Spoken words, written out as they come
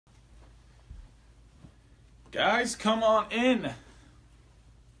Guys, come on in.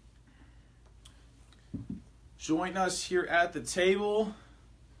 Join us here at the table.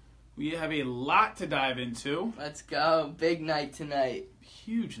 We have a lot to dive into. Let's go. Big night tonight.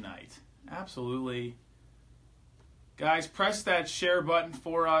 Huge night. Absolutely. Guys, press that share button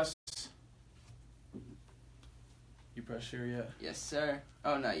for us. You press share yet? Yes, sir.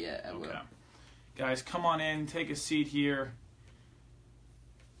 Oh, not yet. I will. Guys, come on in. Take a seat here.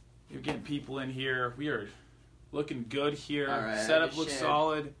 You're getting people in here. We are looking good here. All right, Setup looks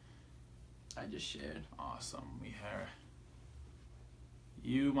solid. I just shared. Awesome. We have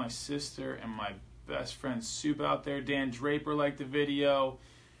you, my sister, and my best friend Soup out there. Dan Draper liked the video.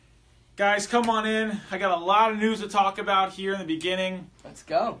 Guys, come on in. I got a lot of news to talk about here in the beginning. Let's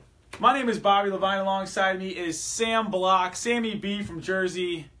go. My name is Bobby Levine. Alongside me is Sam Block, Sammy B from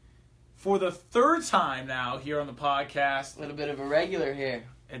Jersey, for the third time now here on the podcast. A little bit of a regular here.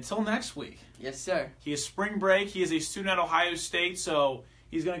 Until next week. Yes, sir. He is spring break. He is a student at Ohio State, so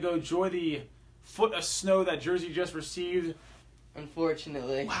he's going to go enjoy the foot of snow that Jersey just received.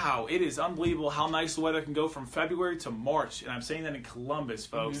 Unfortunately. Wow, it is unbelievable how nice the weather can go from February to March. And I'm saying that in Columbus,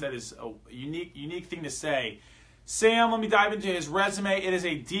 folks. Mm-hmm. That is a unique thing to say. Sam, let me dive into his resume. It is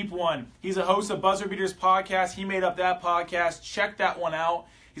a deep one. He's a host of Buzzer Beaters Podcast. He made up that podcast. Check that one out.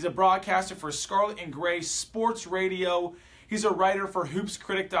 He's a broadcaster for Scarlet and Gray Sports Radio. He's a writer for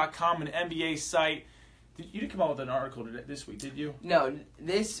HoopsCritic.com, an NBA site. You didn't come out with an article this week, did you? No,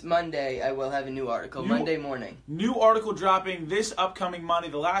 this Monday I will have a new article, Monday morning. New article dropping this upcoming Monday.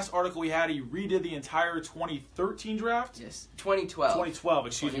 The last article we had, he redid the entire 2013 draft? Yes, 2012. 2012,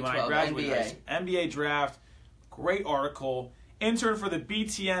 excuse me, when I graduated. NBA draft. Great article. Intern for the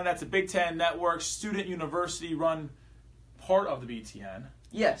BTN, that's a Big Ten Network, student university run part of the BTN.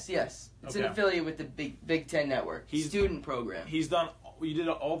 Yes. It's an affiliate with the Big Ten Network. Student program. You did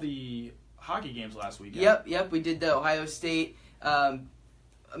all the hockey games last week. Yep. We did the Ohio State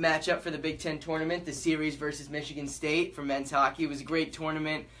matchup for the Big Ten tournament, the series versus Michigan State for men's hockey. It was a great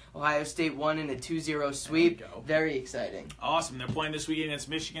tournament. Ohio State won in a 2-0 sweep. Very exciting. Awesome. They're playing this weekend against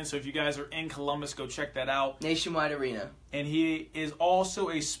Michigan, so if you guys are in Columbus, go check that out. Nationwide Arena. And he is also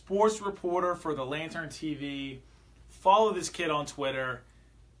a sports reporter for the Lantern TV. Follow this kid on Twitter.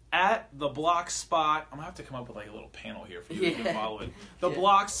 At the Block Spot, I'm going to have to come up with like a little panel here for you to follow it. The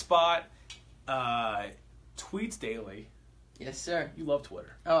Block Spot tweets daily. Yes, sir. You love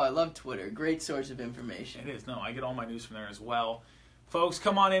Twitter. Oh, I love Twitter. Great source of information. It is. No, I get all my news from there as well. Folks,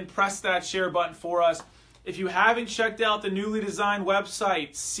 come on in. Press that share button for us. If you haven't checked out the newly designed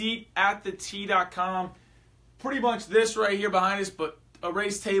website, seatattheT.com, pretty much this right here behind us, but a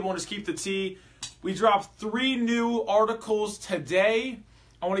raised table and just keep the T. We dropped 3 new articles today.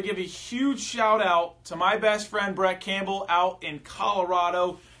 I want to give a huge shout out to my best friend Brett Campbell out in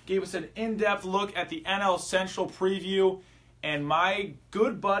Colorado. Gave us an in-depth look at the NL Central preview. And my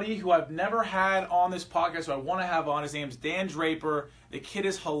good buddy, who I've never had on this podcast, who I want to have on, his name's Dan Draper. The kid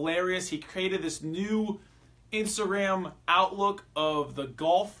is hilarious. He created this new Instagram outlook of the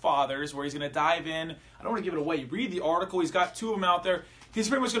Golf Fathers where he's going to dive in. I don't want to give it away. Read the article. He's got 2 of them out there. He's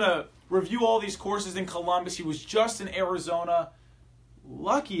pretty much going to review all these courses in Columbus. He was just in Arizona.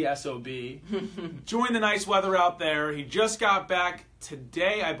 Lucky SOB. Enjoying the nice weather out there. He just got back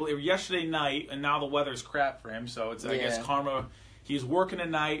today, I believe, yesterday night, and now the weather's crap for him, so it's, I guess, karma. He's working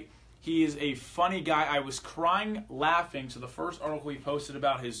tonight. He is a funny guy. I was crying laughing to the first article he posted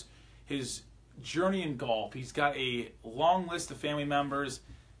about his journey in golf. He's got a long list of family members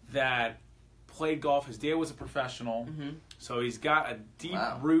that played golf. His dad was a professional, so he's got a deep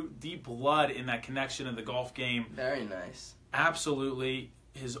root, deep blood in that connection in the golf game. Very nice. Absolutely.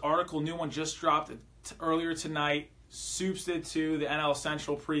 His article, new one, just dropped earlier tonight. Soups did too, the NL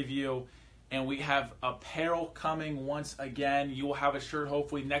Central preview. And we have apparel coming once again. You will have a shirt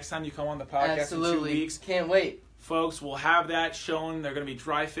hopefully next time you come on the podcast in 2 weeks. Can't wait. Folks, we'll have that shown. They're going to be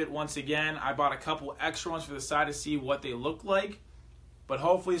dry fit once again. I bought a couple extra ones for the side to see what they look like. But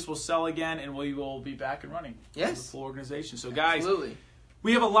hopefully this will sell again and we will be back and running. Yes. The full organization. So guys,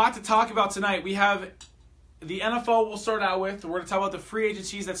 we have a lot to talk about tonight. We have the NFL we'll start out with. We're going to talk about the free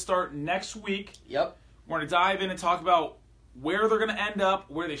agencies that start next week. Yep. We're going to dive in and talk about where they're going to end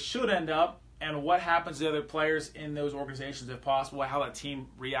up, where they should end up, and what happens to other players in those organizations if possible, how that team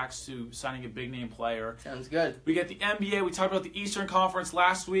reacts to signing a big-name player. Sounds good. We get the NBA. We talked about the Eastern Conference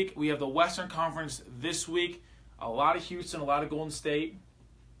last week. We have the Western Conference this week. A lot of Houston, a lot of Golden State.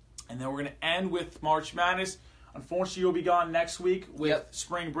 And then we're going to end with March Madness. Unfortunately, you'll be gone next week with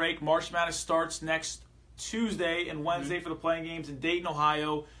spring break. March Madness starts next Tuesday and Wednesday for the playing games in Dayton,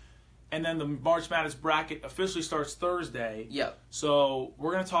 Ohio. And then the March Madness bracket officially starts Thursday. Yep. So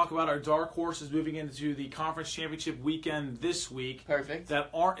we're going to talk about our dark horses moving into the conference championship weekend this week. Perfect. That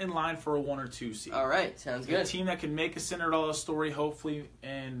aren't in line for a 1 or 2 seed. All right. Sounds good. A team that can make a Cinderella story, hopefully,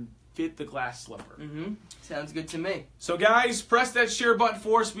 and fit the glass slipper. Mm-hmm. Sounds good to me. So, guys, press that share button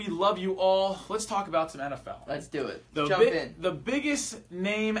for us. We love you all. Let's talk about some NFL. Let's do it. Jump in. The biggest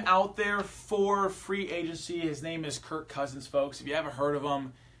name out there for free agency, his name is Kirk Cousins, folks. If you haven't heard of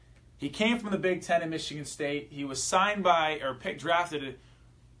him, he came from the Big Ten in Michigan State. He was signed drafted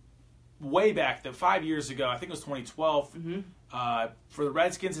way back, 5 years ago. I think it was 2012. Mm-hmm. For the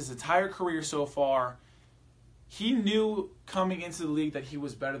Redskins, his entire career so far. He knew coming into the league that he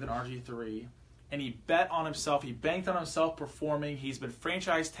was better than RG3, and he bet on himself. He banked on himself performing. He's been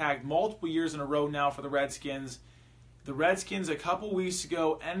franchise tagged multiple years in a row now for the Redskins. The Redskins, a couple weeks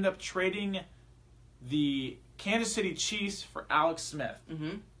ago, ended up trading the Kansas City Chiefs for Alex Smith.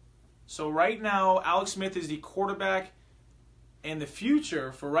 Mm-hmm. So right now, Alex Smith is the quarterback in the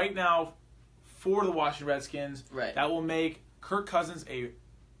future for right now for the Washington Redskins. Right. That will make Kirk Cousins a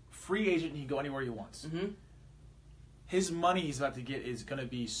free agent. He can go anywhere he wants. Mm-hmm. His money he's about to get is going to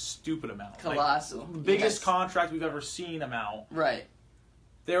be stupid amount. Colossal. Biggest contract we've ever seen amount. Right.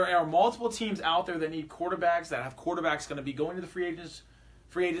 There are multiple teams out there that need quarterbacks, that have quarterbacks going to be going to the free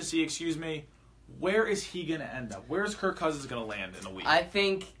agency. Where is he going to end up? Where is Kirk Cousins going to land in a week? I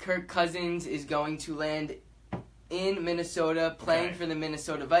think Kirk Cousins is going to land in Minnesota, playing for the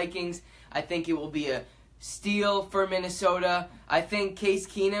Minnesota Vikings. I think it will be a steal for Minnesota. I think Case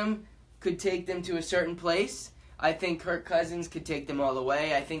Keenum could take them to a certain place. I think Kirk Cousins could take them all the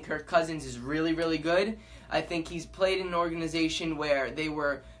way. I think Kirk Cousins is really, really good. I think he's played in an organization where they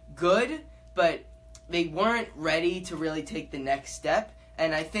were good, but they weren't ready to really take the next step.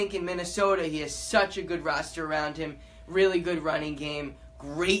 And I think in Minnesota, he has such a good roster around him, really good running game,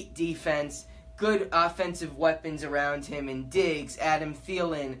 great defense, good offensive weapons around him, and Diggs, Adam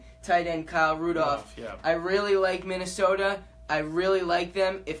Thielen, tight end Kyle Rudolph. Yeah. I really like Minnesota. I really like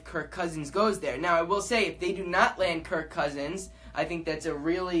them if Kirk Cousins goes there. Now, I will say, if they do not land Kirk Cousins, I think that's a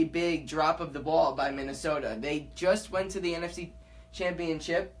really big drop of the ball by Minnesota. They just went to the NFC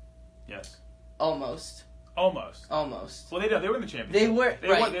Championship. Yes. Almost. Well, they were in the championship. They were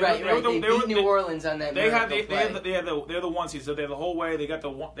right. They beat New Orleans on that. They had the 1 seed, so they had the whole way.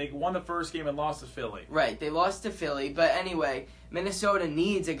 They won the first game and lost to Philly. Right, they lost to Philly, but anyway, Minnesota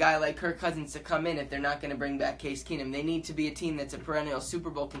needs a guy like Kirk Cousins to come in if they're not going to bring back Case Keenum. They need to be a team that's a perennial Super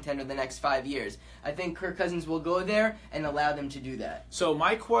Bowl contender the next 5 years. I think Kirk Cousins will go there and allow them to do that. So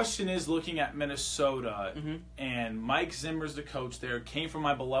my question is, looking at Minnesota, and Mike Zimmer's the coach there, came from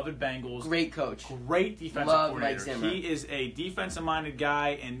my beloved Bengals. Great coach. Great defensive Love coordinator. Mike Zimmer. He is a defensive-minded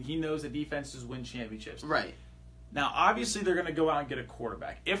guy, and he knows that defenses win championships. Right. Now, obviously, they're going to go out and get a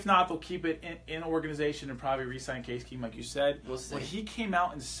quarterback. If not, they'll keep it in organization and probably re-sign Case Keenum, like you said. We'll see. When he came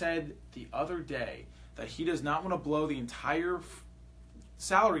out and said the other day that he does not want to blow the entire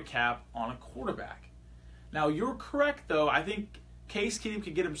salary cap on a quarterback. Now, you're correct, though. I think Case Keenum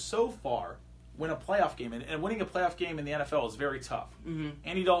could get him so far, win a playoff game. And winning a playoff game in the NFL is very tough. Mm-hmm.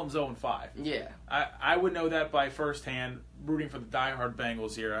 Andy Dalton's 0-5. Yeah. I would know that by firsthand, rooting for the diehard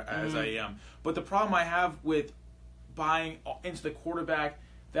Bengals here, as I am. But the problem I have with buying into the quarterback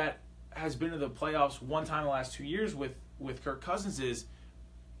that has been to the playoffs one time in the last 2 years with Kirk Cousins is,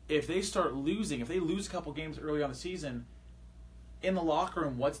 if they start losing, if they lose a couple games early on the season, in the locker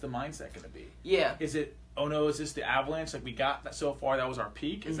room, what's the mindset going to be? Yeah. Is it, oh no, is this the Avalanche? Like, we got that so far, that was our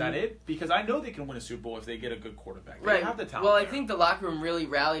peak? Is that it? Because I know they can win a Super Bowl if they get a good quarterback. They have the talent. Well, there. I think the locker room really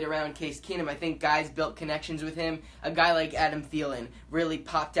rallied around Case Keenum. I think guys built connections with him. A guy like Adam Thielen really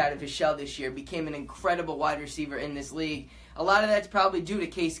popped out of his shell this year, became an incredible wide receiver in this league. A lot of that's probably due to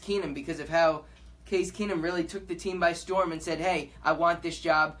Case Keenum because of how Case Keenum really took the team by storm and said, hey, I want this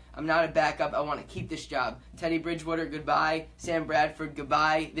job. I'm not a backup. I want to keep this job. Teddy Bridgewater, goodbye. Sam Bradford,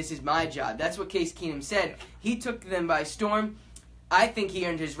 goodbye. This is my job. That's what Case Keenum said. He took them by storm. I think he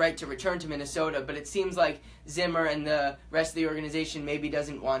earned his right to return to Minnesota, but it seems like Zimmer and the rest of the organization maybe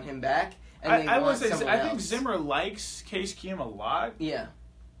doesn't want him back. And I think Zimmer likes Case Keenum a lot. Yeah.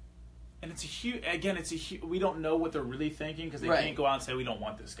 And it's a huge. We don't know what they're really thinking because they can't go out and say we don't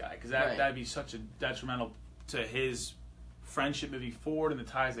want this guy because that'd be such a detrimental to his friendship moving forward and the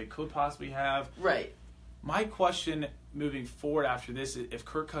ties they could possibly have. Right. My question moving forward after this is, if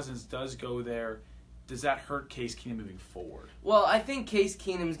Kirk Cousins does go there, does that hurt Case Keenum moving forward? Well, I think Case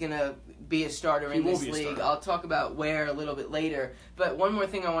Keenum's going to be a starter in this league. I'll talk about where a little bit later. But one more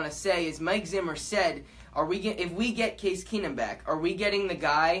thing I want to say is Mike Zimmer said, if we get Case Keenum back, are we getting the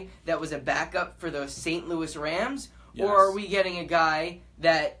guy that was a backup for the St. Louis Rams? Yes. Or are we getting a guy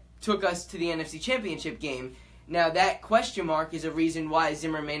that took us to the NFC Championship game. Now, that question mark is a reason why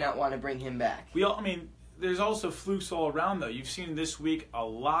Zimmer may not want to bring him back. There's also flukes all around, though. You've seen this week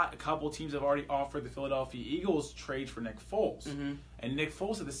a couple teams have already offered the Philadelphia Eagles trade for Nick Foles. Mm-hmm. And Nick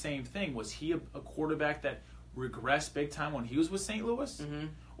Foles did the same thing. Was he a quarterback that regressed big time when he was with St. Louis? Mm-hmm.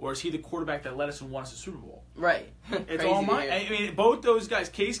 Or is he the quarterback that led us and won us a Super Bowl? Right. It's all both those guys,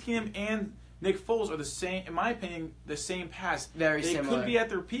 Case Keenum and Nick Foles, are the same, in my opinion, the same pass. Very similar. They could be at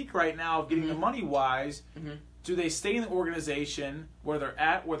their peak right now of getting the money-wise. Mm-hmm. Do they stay in the organization where they're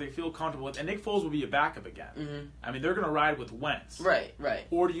at, where they feel comfortable with? And Nick Foles will be a backup again. Mm-hmm. They're going to ride with Wentz. Right.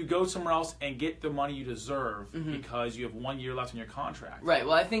 Or do you go somewhere else and get the money you deserve because you have 1 year left on your contract? Right.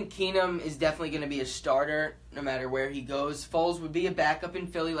 Well, I think Keenum is definitely going to be a starter no matter where he goes. Foles would be a backup in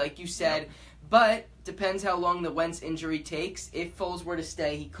Philly, like you said. Yep. But depends how long the Wentz injury takes. If Foles were to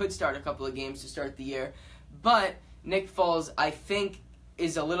stay, he could start a couple of games to start the year. But Nick Foles, I think,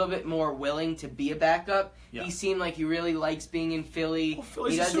 is a little bit more willing to be a backup. Yeah. He seemed like he really likes being in Philly. Well,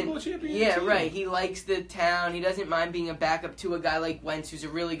 Philly's a Super Bowl champion. Yeah, right. He likes the town. He doesn't mind being a backup to a guy like Wentz, who's a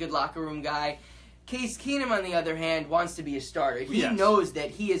really good locker room guy. Case Keenum, on the other hand, wants to be a starter. He knows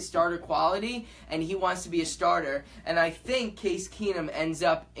that he is starter quality, and he wants to be a starter. And I think Case Keenum ends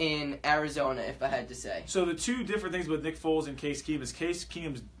up in Arizona, if I had to say. So the two different things with Nick Foles and Case Keenum is Case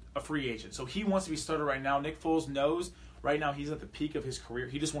Keenum's a free agent. So he wants to be a starter right now. Nick Foles knows right now he's at the peak of his career.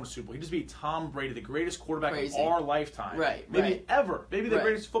 He just won a Super Bowl. He just beat Tom Brady, the greatest quarterback of our lifetime. Maybe ever. Maybe the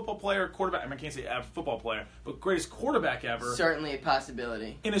greatest football player, quarterback. I can't say football player, but greatest quarterback ever. Certainly a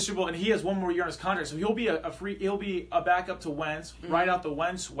possibility. In a Super Bowl, and he has one more year on his contract, so he'll be he'll be a backup to Wentz, ride out the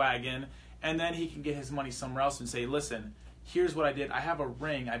Wentz wagon, and then he can get his money somewhere else and say, listen, here's what I did. I have a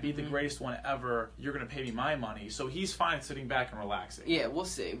ring. I beat the greatest one ever. You're going to pay me my money. So he's fine sitting back and relaxing. Yeah, we'll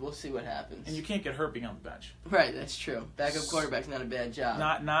see. We'll see what happens. And you can't get hurt being on the bench. Right, that's true. Backup quarterback's not a bad job.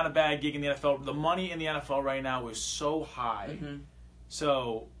 Not a bad gig in the NFL. The money in the NFL right now is so high.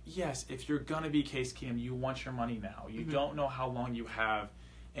 So, yes, if you're going to be Case Keenum, you want your money now. You don't know how long you have.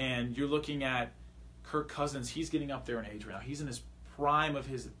 And you're looking at Kirk Cousins. He's getting up there in age right now. He's in his prime of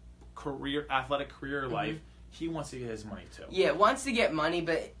his athletic career life. He wants to get his money, too. Yeah, wants to get money,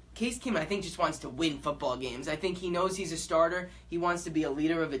 but Case Keenum, I think, just wants to win football games. I think he knows he's a starter. He wants to be a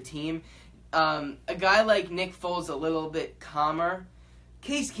leader of a team. A guy like Nick Foles, a little bit calmer.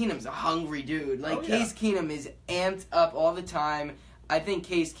 Case Keenum's a hungry dude. Case Keenum is amped up all the time. I think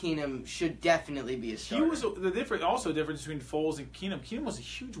Case Keenum should definitely be a starter. He was the difference between Foles and Keenum. Keenum was a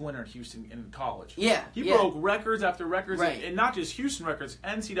huge winner in Houston in college. Yeah, he broke records after records, and not just Houston records,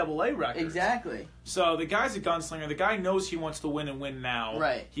 NCAA records. Exactly. So the guy's a gunslinger. The guy knows he wants to win and win now.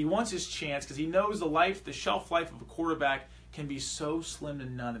 Right. He wants his chance because he knows the shelf life of a quarterback can be so slim to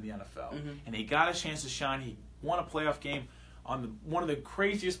none in the NFL. And he got a chance to shine. He won a playoff game on one of the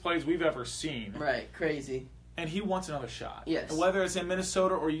craziest plays we've ever seen. Right, crazy. And he wants another shot. Yes. And whether it's in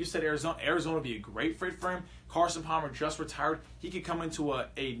Minnesota or you said Arizona would be a great fit for him. Carson Palmer just retired. He could come into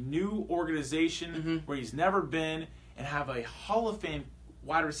a new organization where he's never been and have a Hall of Fame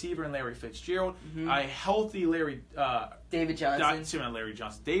wide receiver in Larry Fitzgerald, a healthy David Johnson.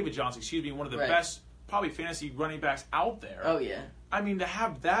 David Johnson, excuse me, one of the best probably fantasy running backs out there. Oh, yeah. I mean, to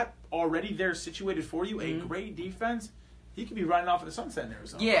have that already there situated for you, a great defense, he could be riding off in the sunset in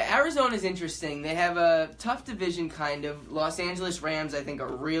Arizona. Yeah, Arizona's interesting. They have a tough division, kind of. Los Angeles Rams, I think,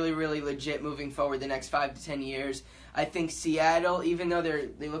 are really, really legit moving forward the next 5 to 10 years. I think Seattle, even though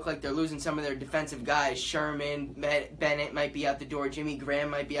they look like they're losing some of their defensive guys, Sherman, Bennett might be out the door, Jimmy Graham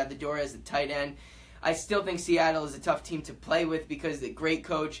might be out the door as the tight end. I still think Seattle is a tough team to play with because the great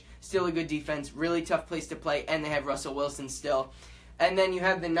coach, still a good defense, really tough place to play, and they have Russell Wilson still. And then you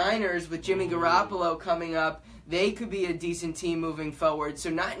have the Niners with Jimmy Garoppolo coming up. They could be a decent team moving forward.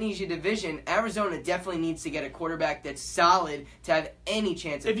 So not an easy division. Arizona definitely needs to get a quarterback that's solid to have any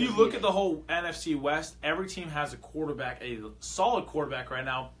chance of If you look at the whole NFC West, every team has a solid quarterback right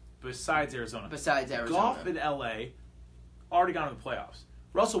now besides Arizona. Goff in L.A. already gone to the playoffs.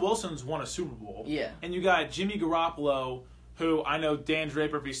 Russell Wilson's won a Super Bowl. Yeah. And you got Jimmy Garoppolo, who I know Dan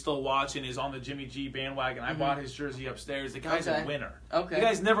Draper, if he's still watching, is on the Jimmy G bandwagon. I bought his jersey upstairs. The guy's a winner. Okay. The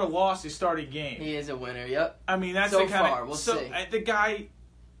guy's never lost his starting game. He is a winner, yep. I mean, that's so the kind far, we'll see. The guy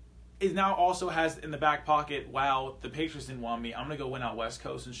is now also has in the back pocket, wow, the Patriots didn't want me. I'm going to go win out West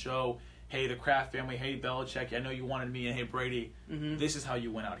Coast and show, hey, the Kraft family, hey, Belichick, I know you wanted me, and hey, Brady, this is how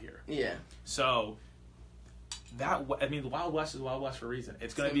you win out here. Yeah. So, the Wild West is Wild West for a reason.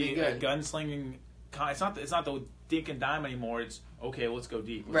 It's going to be a gunslinging. It's not the dink and dime anymore. It's okay. Let's go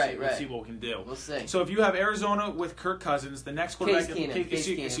deep. Let's see what we can do. We'll see. So if you have Arizona with Kirk Cousins, the next quarterback, Case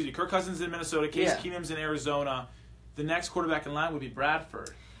Keenum. Kirk Cousins in Minnesota, Case Keenum's in Arizona. The next quarterback in line would be Bradford.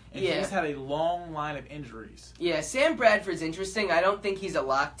 and he's had a long line of injuries. Yeah, Sam Bradford's interesting. I don't think he's a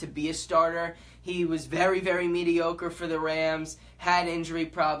lock to be a starter. He was very, very mediocre for the Rams, had injury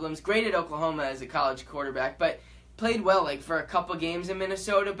problems, great at Oklahoma as a college quarterback, but played well for a couple games in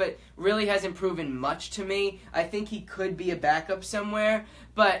Minnesota, but really hasn't proven much to me. I think he could be a backup somewhere,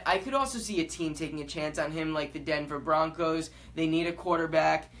 but I could also see a team taking a chance on him like the Denver Broncos. They need a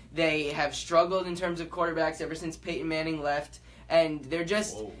quarterback. They have struggled in terms of quarterbacks ever since Peyton Manning left, and they're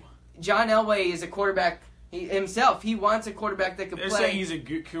just... Whoa. John Elway is a quarterback himself. He wants a quarterback that can play. They're saying he's a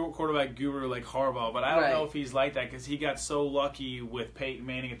quarterback guru like Harbaugh, but I don't know if he's like that because he got so lucky with Peyton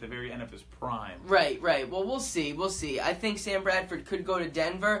Manning at the very end of his prime. Right. Well, we'll see. I think Sam Bradford could go to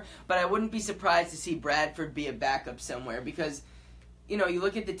Denver, but I wouldn't be surprised to see Bradford be a backup somewhere because, you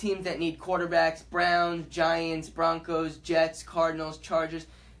look at the teams that need quarterbacks: Browns, Giants, Broncos, Jets, Cardinals, Chargers.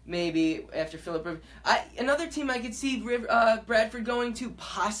 Maybe after Phillip Rivers. Another team I could see Bradford going to,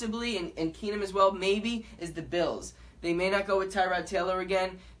 possibly, and Keenum as well, maybe, is the Bills. They may not go with Tyrod Taylor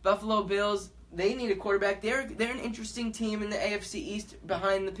again. Buffalo Bills, they need a quarterback. They're an interesting team in the AFC East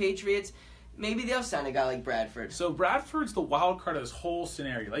behind the Patriots. Maybe they'll sign a guy like Bradford. So Bradford's the wild card of this whole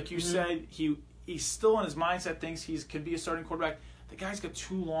scenario. Like you said, he's still in his mindset, thinks he could be a starting quarterback. The guy's got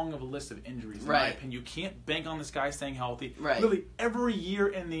too long of a list of injuries, in my opinion. You can't bank on this guy staying healthy. Right. Really, every year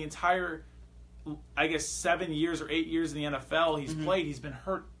in the entire, 7 years or 8 years in the NFL he's played, he's been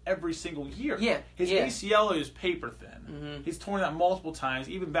hurt every single year. Yeah. His ACL is paper thin. He's torn that multiple times,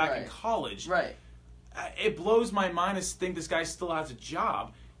 even back in college. Right. It blows my mind to think this guy still has a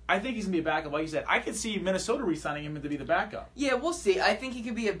job. I think he's going to be a backup. Like you said, I could see Minnesota re-signing him to be the backup. Yeah, we'll see. I think he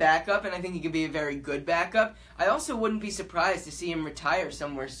could be a backup, and I think he could be a very good backup. I also wouldn't be surprised to see him retire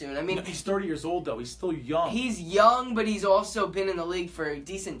somewhere soon. I mean, he's 30 years old, though. He's still young. He's young, but he's also been in the league for a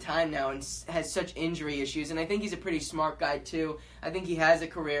decent time now and has such injury issues. And I think he's a pretty smart guy, too. I think he has a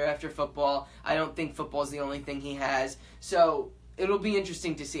career after football. I don't think football's the only thing he has. So it'll be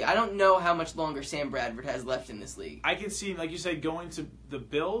interesting to see. I don't know how much longer Sam Bradford has left in this league. I could see him, like you said, going to the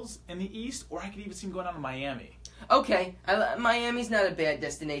Bills in the East, or I could even see him going down to Miami. Okay. Miami's not a bad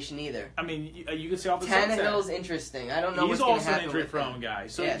destination either. I mean, you could see off the Tannehill's interesting. I don't know what's going to happen with him. He's also an injury-prone guy.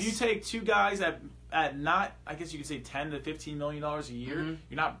 So if you take two guys at not, I guess you could say $10 to $15 million a year,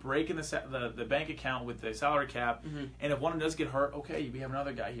 you're not breaking the bank account with the salary cap, and if one of them does get hurt, okay, we have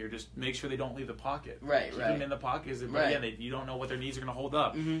another guy here. Just make sure they don't leave the pocket. Right, Keep them in the pocket, but again, you don't know what their knees are going to hold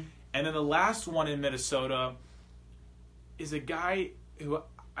up. And then the last one in Minnesota is a guy who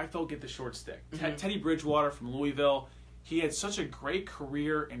I felt get the short stick. Teddy Bridgewater from Louisville. He had such a great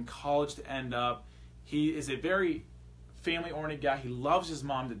career in college to end up. He is a very family-oriented guy. He loves his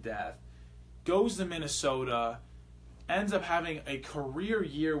mom to death. Goes to Minnesota, ends up having a career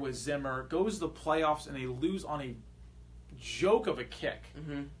year with Zimmer, goes to the playoffs, and they lose on a joke of a kick.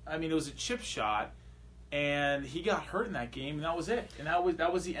 I mean, it was a chip shot, and he got hurt in that game, and that was it. And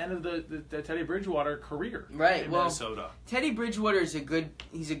that was the end of the Teddy Bridgewater career in Minnesota. Teddy Bridgewater is a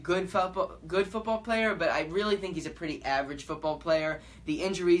good football player, but I really think he's a pretty average football player. The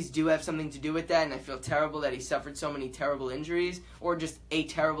injuries do have something to do with that, and I feel terrible that he suffered so many terrible injuries, or just a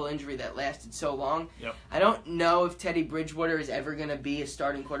terrible injury that lasted so long. Yep. I don't know if Teddy Bridgewater is ever going to be a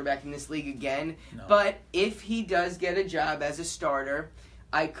starting quarterback in this league again, No. but if he does get a job as a starter,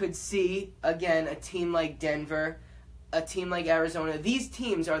 I could see, again, a team like Denver, a team like Arizona. These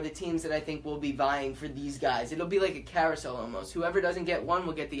teams are the teams that I think will be vying for these guys. It'll be like a carousel almost. Whoever doesn't get one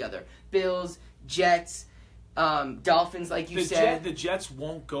will get the other. Bills, Jets, Dolphins, like you said. The Jets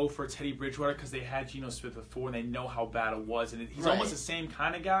won't go for Teddy Bridgewater because they had Geno Smith before and they know how bad it was. And he's almost the same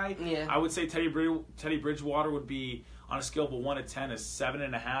kind of guy. Yeah. I would say Teddy Bridgewater would be, on a scale of 1 to 10, is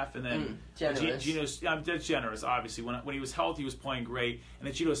 7.5, and then generous. That's generous. Obviously, when he was healthy, he was playing great, and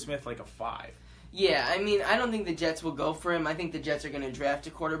then Geno Smith like a 5. Yeah, I mean, I don't think the Jets will go for him. I think the Jets are going to draft a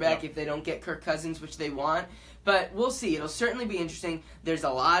quarterback if they don't get Kirk Cousins, which they want. But we'll see. It'll certainly be interesting. There's a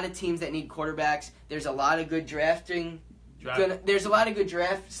lot of teams that need quarterbacks. There's a lot of good There's a lot of good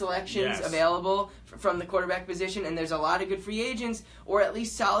draft selections available from the quarterback position, and there's a lot of good free agents, or at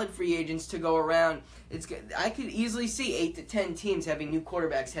least solid free agents to go around. I could easily see 8 to 10 teams having new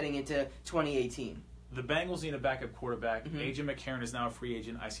quarterbacks heading into 2018. The Bengals need a backup quarterback. A.J. McCarron is now a free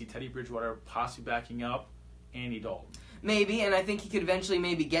agent. I see Teddy Bridgewater possibly backing up Andy Dalton. Maybe, and I think he could eventually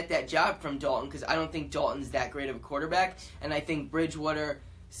maybe get that job from Dalton, because I don't think Dalton's that great of a quarterback, and I think Bridgewater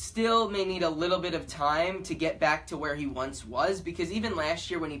still may need a little bit of time to get back to where he once was, because even last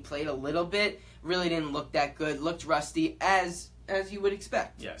year when he played a little bit, really didn't look that good, looked rusty, as you would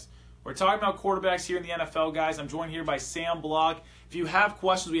expect. Yes. We're talking about quarterbacks here in the NFL, guys. I'm joined here by Sam Block. If you have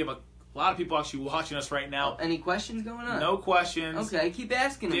questions, we have A lot of people actually watching us right now. Any questions going on? No questions. Okay, keep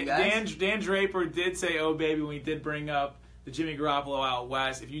asking them, guys. Dan Draper did say, "Oh baby," when we did bring up the Jimmy Garoppolo out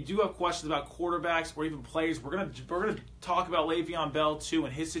west. If you do have questions about quarterbacks or even players, we're gonna talk about Le'Veon Bell too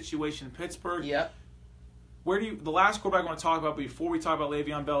and his situation in Pittsburgh. Yep. The last quarterback I want to talk about before we talk about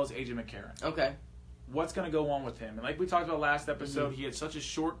Le'Veon Bell is AJ McCarron. Okay. What's going to go on with him? And like we talked about last episode, he had such a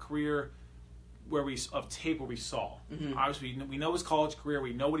short career where we saw. Obviously, we know his college career.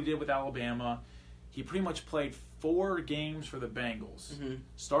 We know what he did with Alabama. He pretty much played 4 games for the Bengals.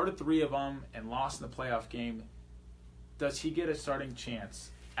 Started 3 of them and lost in the playoff game. Does he get a starting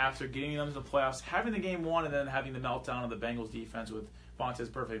chance after getting them to the playoffs, having the game won, and then having the meltdown of the Bengals defense with Vontaze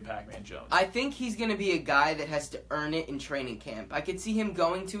Burfict and Pac-Man Jones? I think he's going to be a guy that has to earn it in training camp. I could see him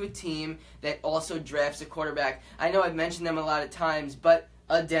going to a team that also drafts a quarterback. I know I've mentioned them a lot of times, but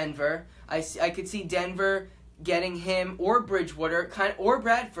Denver. I could see Denver getting him or Bridgewater or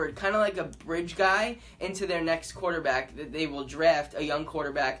Bradford, kind of like a bridge guy into their next quarterback that they will draft, a young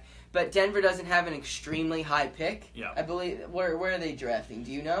quarterback. But Denver doesn't have an extremely high pick. Yeah. I believe. Where are they drafting?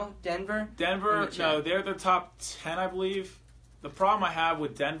 Do you know? Denver? No, they're the top 10, I believe. The problem I have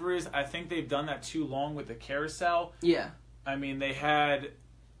with Denver is I think they've done that too long with the carousel. Yeah. I mean, they had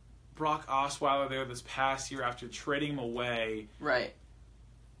Brock Osweiler there this past year after trading him away. Right.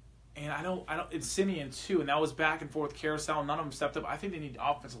 And I don't. It's Simeon too, and that was back and forth carousel. None of them stepped up. I think they need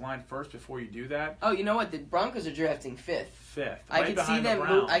offensive line first before you do that. Oh, you know what? The Broncos are drafting 5th. I could see them.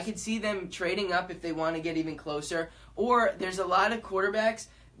 I could see them trading up if they want to get even closer. Or there's a lot of quarterbacks,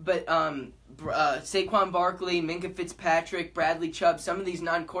 but Saquon Barkley, Minka Fitzpatrick, Bradley Chubb. Some of these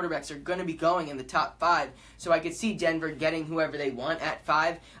non-quarterbacks are going to be going in the top 5. So I could see Denver getting whoever they want at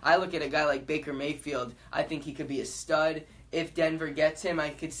 5. I look at a guy like Baker Mayfield. I think he could be a stud. If Denver gets him, I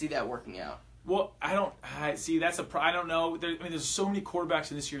could see that working out. Well, I don't know. There's so many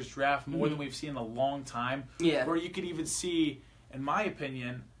quarterbacks in this year's draft, more than we've seen in a long time. Yeah. Where you could even see, in my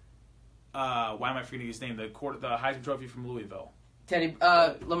opinion, why am I forgetting his name? The Heisman Trophy from Louisville.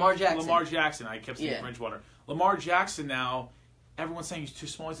 Lamar Jackson. Lamar Jackson. I kept saying Bridgewater. Lamar Jackson now. Everyone's saying he's too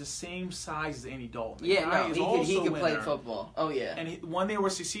small. He's the same size as Andy Dalton. He could play football. Oh yeah. And when they were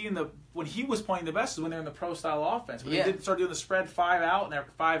succeeding, when he was playing the best is when they're in the pro style offense. When they did start doing the spread 5 out and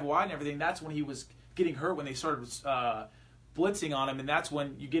 5 wide and everything, that's when he was getting hurt. When they started blitzing on him, and that's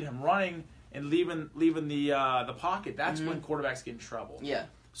when you get him running and leaving the pocket. That's when quarterbacks get in trouble. Yeah.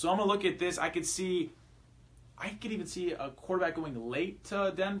 So I'm gonna look at this. I could even see a quarterback going late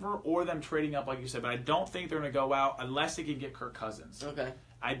to Denver or them trading up, like you said. But I don't think they're going to go out unless they can get Kirk Cousins. Okay.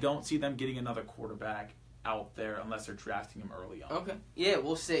 I don't see them getting another quarterback out there unless they're drafting him early on. Okay. Yeah,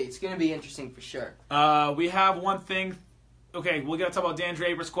 we'll see. It's going to be interesting for sure. We have one thing. Okay, we're going to talk about Dan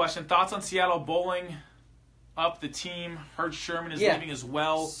Draper's question. Thoughts on Seattle bowling up the team? Heard Sherman is leaving as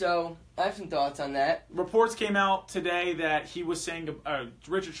well. So I have some thoughts on that. Reports came out today that he was saying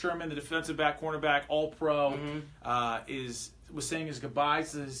Richard Sherman, the defensive back, cornerback, all-pro, was saying his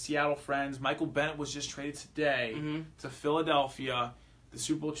goodbyes to his Seattle friends. Michael Bennett was just traded today to Philadelphia, the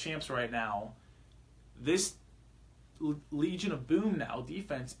Super Bowl champs right now. This Legion of Boom now,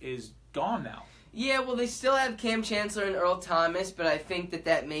 defense, is gone now. Yeah, well, they still have Cam Chancellor and Earl Thomas, but I think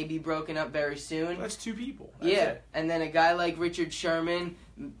that may be broken up very soon. That's 2 people. That's it. And then a guy like Richard Sherman,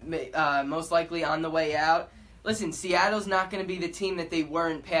 most likely on the way out. Listen, Seattle's not going to be the team that they were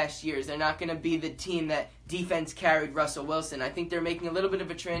in past years. They're not going to be the team that defense carried Russell Wilson. I think they're making a little bit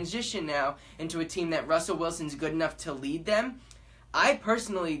of a transition now into a team that Russell Wilson's good enough to lead them. I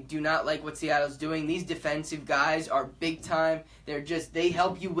personally do not like what Seattle's doing. These defensive guys are big time. They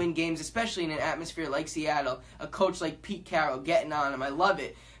help you win games, especially in an atmosphere like Seattle. A coach like Pete Carroll getting on them. I love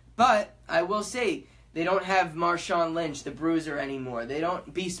it. But I will say, they don't have Marshawn Lynch, the bruiser, anymore. They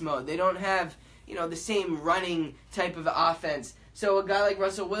don't beast mode. They don't have, the same running type of offense. So a guy like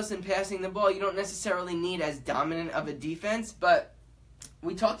Russell Wilson passing the ball, you don't necessarily need as dominant of a defense. But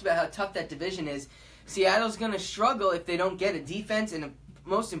we talked about how tough that division is. Seattle's going to struggle if they don't get a defense and,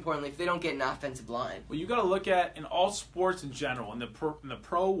 most importantly, if they don't get an offensive line. Well, you got to look at, in all sports in general, in the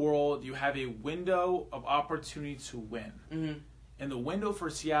pro world, you have a window of opportunity to win. Mm-hmm. And the window for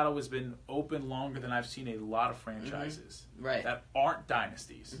Seattle has been open longer than I've seen a lot of franchises that aren't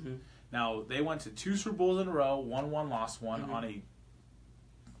dynasties. Mm-hmm. Now, they went to 2 Super Bowls in a row, won one, lost one, on a,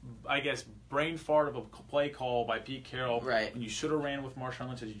 I guess, brain fart of a play call by Pete Carroll. Right. When you should have ran with Marshawn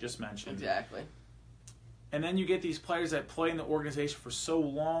Lynch, as you just mentioned. Exactly. And then you get these players that play in the organization for so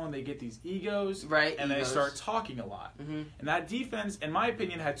long, they get these egos, and they start talking a lot. Mm-hmm. And that defense, in my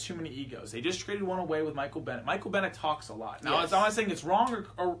opinion, had too many egos. They just traded one away with Michael Bennett. Michael Bennett talks a lot. Now, I'm not saying it's wrong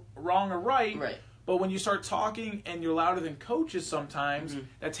or right, But when you start talking and you're louder than coaches sometimes,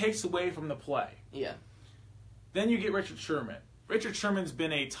 that takes away from the play. Yeah. Then you get Richard Sherman. Richard Sherman's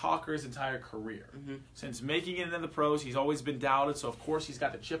been a talker his entire career. Since making it into the pros, he's always been doubted. So, of course, he's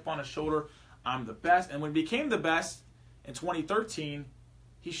got the chip on his shoulder. I'm the best. And when he became the best in 2013,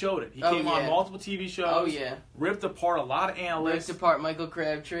 he showed it. He came on multiple TV shows. Ripped apart a lot of analysts. Ripped apart Michael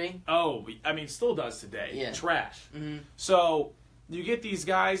Crabtree. Still does today. Yeah. Trash. So you get these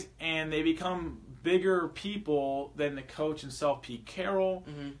guys, and they become bigger people than the coach himself, Pete Carroll.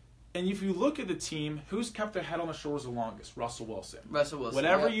 And if you look at the team, who's kept their head on the shoulders the longest? Russell Wilson.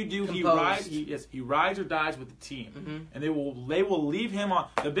 Whatever you do, he rides or dies with the team, and they will leave him on.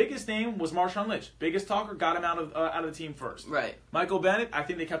 The biggest name was Marshawn Lynch. Biggest talker, got him out of the team first. Right. Michael Bennett, I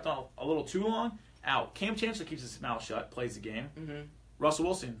think they kept on a little too long. Out. Cam Chancellor keeps his mouth shut, plays the game. Russell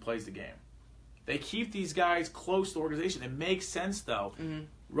Wilson plays the game. They keep these guys close to the organization. It makes sense though.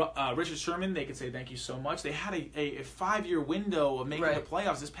 Richard Sherman, they could say thank you so much. They had a 5-year window of making the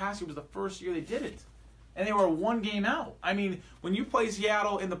playoffs. This past year was the first year they did it. And they were one game out. I mean, when you play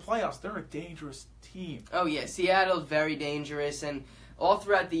Seattle in the playoffs, they're a dangerous team. Oh, yeah. Seattle's very dangerous. And all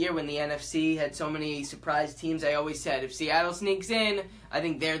throughout the year when the NFC had so many surprise teams, I always said, if Seattle sneaks in, I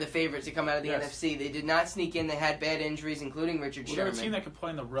think they're the favorites to come out of the NFC. They did not sneak in. They had bad injuries, including Richard Sherman. They're a team that can play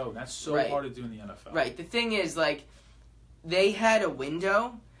on the road. That's so hard to do in the NFL. Right. The thing is, they had a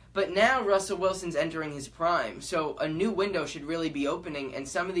window, but now Russell Wilson's entering his prime. So a new window should really be opening, and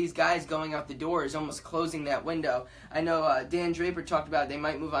some of these guys going out the door is almost closing that window. I know Dan Draper talked about they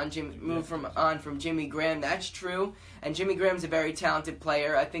might move on from Jimmy Graham. That's true, and Jimmy Graham's a very talented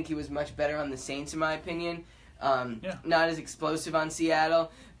player. I think he was much better on the Saints, in my opinion. Not as explosive on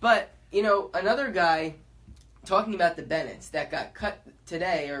Seattle. But, another guy, talking about the Bennetts, that got cut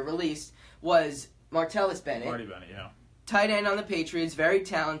today or released, was Martellus Bennett. Marty Bennett, yeah. Tight end on the Patriots, very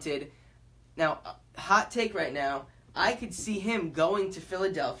talented. Now, hot take right now, I could see him going to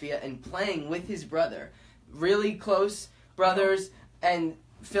Philadelphia and playing with his brother. Really close brothers, and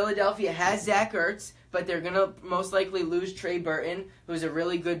Philadelphia has Zach Ertz, but they're going to most likely lose Trey Burton, who's a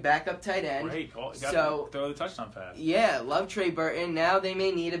really good backup tight end. Great call. So, throw the touchdown pass. Yeah, love Trey Burton. Now they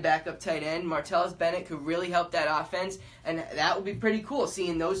may need a backup tight end. Martellus Bennett could really help that offense, and that would be pretty cool,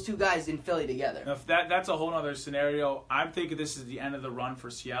 seeing those two guys in Philly together. Now, that's a whole other scenario. I'm thinking this is the end of the run for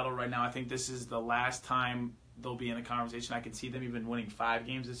Seattle right now. I think this is the last time they'll be in a conversation. I can see them even winning 5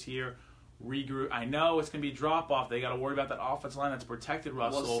 games this year. Regroup. I know it's going to be a drop-off. They got to worry about that offensive line that's protected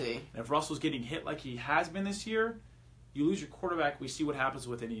Russell. We'll see. And if Russell's getting hit like he has been this year, you lose your quarterback. We see what happens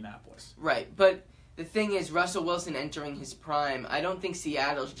with Indianapolis. Right, but the thing is, Russell Wilson entering his prime, I don't think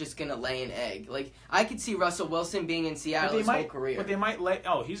Seattle's just going to lay an egg. I could see Russell Wilson being in Seattle his whole career. But they might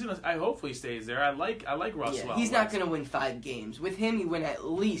he's going to, I hopefully stays there. I like Russell. Yeah, he's not going to win 5 games. With him, you win at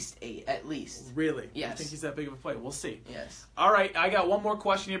least 8, at least. Really? Yes. I think he's that big of a player. We'll see. Yes. All right, I got one more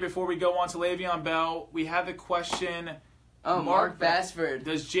question here before we go on to Le'Veon Bell. We have the question... Mark Bassford.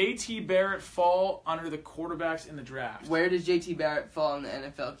 Does J.T. Barrett fall under the quarterbacks in the draft? Where does J.T. Barrett fall in the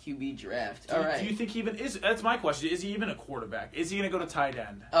NFL QB draft? All right. Do you think he even is? That's my question. Is he even a quarterback? Is he going to go to tight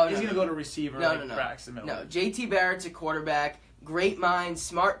end? Is he going to go to receiver? No. J.T. Barrett's a quarterback. Great mind,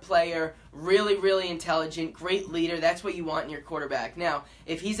 smart player, really, really intelligent, great leader. That's what you want in your quarterback. Now,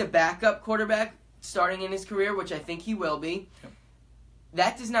 if he's a backup quarterback starting in his career, which I think he will be,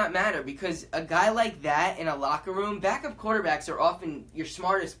 that does not matter because a guy like that in a locker room, backup quarterbacks are often your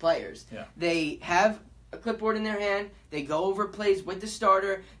smartest players. Yeah. They have a clipboard in their hand. They go over plays with the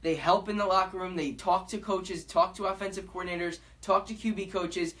starter. They help in the locker room. They talk to coaches, talk to offensive coordinators, talk to QB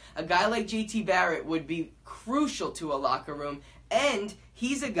coaches. A guy like J.T. Barrett would be crucial to a locker room, and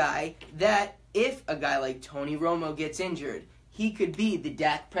he's a guy that if a guy like Tony Romo gets injured, he could be the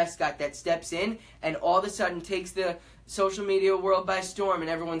Dak Prescott that steps in and all of a sudden takes the social media world by storm, and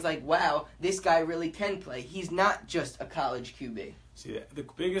everyone's like, wow, this guy really can play. He's not just a college QB. See, the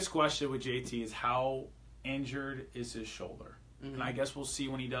biggest question with JT is how injured is his shoulder? And I guess we'll see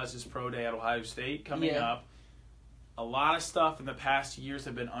when he does his pro day at Ohio State coming up. A lot of stuff in the past years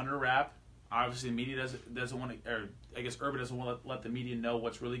have been under wrap. Obviously, the media doesn't want to, or I guess Urban doesn't want to let the media know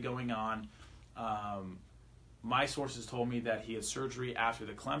what's really going on. My sources told me that he had surgery after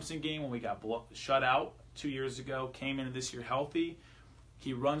the Clemson game when we got shut out 2 years ago, came into this year healthy.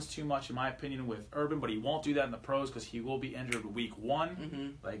 He runs too much, in my opinion, with Urban, but he won't do that in the pros because he will be injured week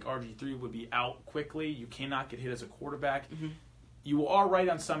 1. Like RG3 would be out quickly. You cannot get hit as a quarterback. You are right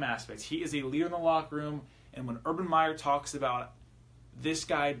on some aspects. He is a leader in the locker room, and when Urban Meyer talks about this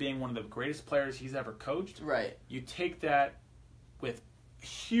guy being one of the greatest players he's ever coached, right, you take that with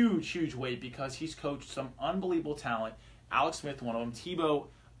huge, huge weight because he's coached some unbelievable talent. Alex Smith, one of them. Tebow,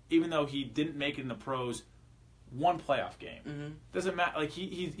 even though he didn't make it in the pros, one playoff game. Doesn't matter. Like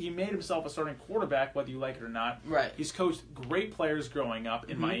he made himself a starting quarterback, whether you like it or not. Right. He's coached great players growing up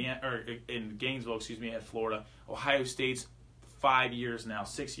in Miami or in Gainesville, at Florida. Ohio State's 5 years now,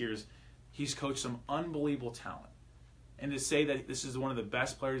 6 years. He's coached some unbelievable talent. And to say that this is one of the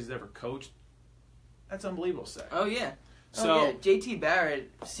best players he's ever coached, that's unbelievable to say. Oh, yeah. So, JT Barrett,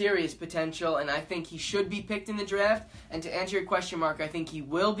 serious potential, and I think he should be picked in the draft. And to answer your question, Mark, I think he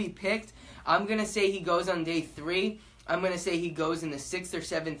will be picked. I'm going to say he goes on day 3. I'm going to say he goes in the 6th or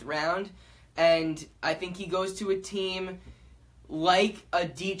 7th round. And I think he goes to a team like a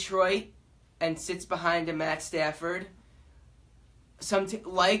Detroit and sits behind a Matt Stafford.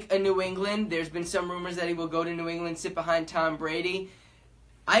 Like a New England. There's been some rumors that he will go to New England, sit behind Tom Brady.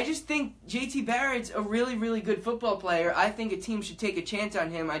 I just think JT Barrett's a really, really good football player. I think a team should take a chance on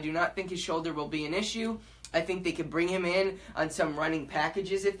him. I do not think his shoulder will be an issue. I think they could bring him in on some running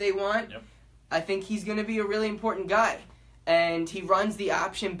packages if they want. Yep. I think he's going to be a really important guy. And he runs the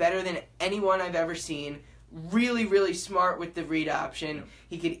option better than anyone I've ever seen. Really, really smart with the read option. Yep.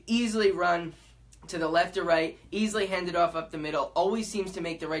 He could easily run to the left or right, easily hand it off up the middle, always seems to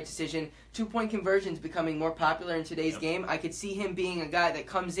make the right decision. 2-point conversions becoming more popular in today's game. I could see him being a guy that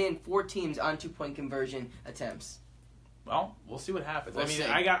comes in 4 teams on 2-point conversion attempts. Well, we'll see what happens. We'll I mean, see.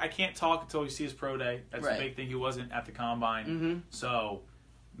 I can't talk until we see his pro day. That's Right. the big thing. He wasn't at the combine. Mm-hmm. So,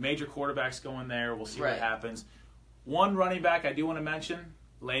 major quarterbacks going there. We'll see what Right. happens. One running back I do want to mention,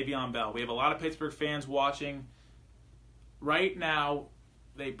 Le'Veon Bell. We have a lot of Pittsburgh fans watching. Right now,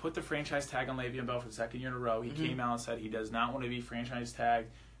 they put the franchise tag on Le'Veon Bell for the 2nd year in a row. He came out and said he does not want to be franchise tagged,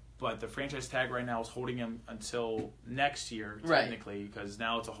 but the franchise tag right now is holding him until next year, technically, because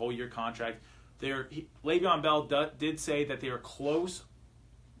now it's a whole year contract. Le'Veon Bell did say that they are close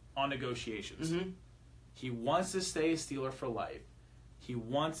on negotiations. Mm-hmm. He wants to stay a Steeler for life. He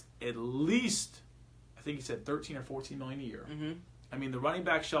wants at least, I think he said $13 or $14 million a year. Mm-hmm. I mean, the running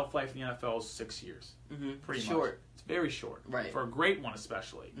back shelf life in the NFL is 6 years. Mm-hmm. Pretty Short. much. It's very short. Right. For a great one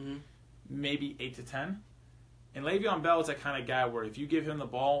especially. Mm-hmm. Maybe 8 to 10. And Le'Veon Bell is that kind of guy where if you give him the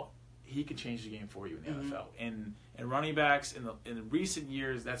ball, he can change the game for you in the NFL. And running backs in the recent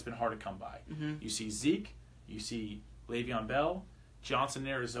years, that's been hard to come by. Mm-hmm. You see Zeke, you see Le'Veon Bell, Johnson in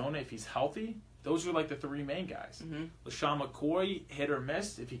Arizona if he's healthy. Those are like the 3 main guys. Mm-hmm. LaShawn McCoy, hit or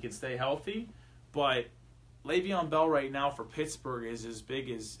miss if he can stay healthy. But Le'Veon Bell right now for Pittsburgh is as big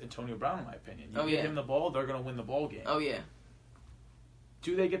as Antonio Brown, in my opinion. You give him the ball, they're going to win the ball game. Oh, yeah.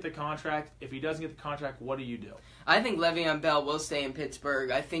 Do they get the contract? If he doesn't get the contract, what do you do? I think Le'Veon Bell will stay in Pittsburgh.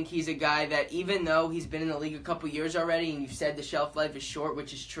 I think he's a guy that even though he's been in the league a couple years already, and you've said the shelf life is short,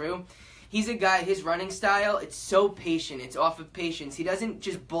 which is true, he's a guy, his running style, it's so patient. It's off of patience. He doesn't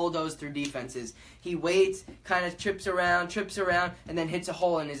just bulldoze through defenses. He waits, kind of trips around, and then hits a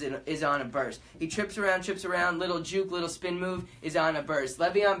hole and is on a burst. He trips around, little juke, little spin move, is on a burst.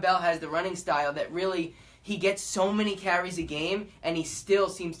 Le'Veon Bell has the running style that really, he gets so many carries a game, and he still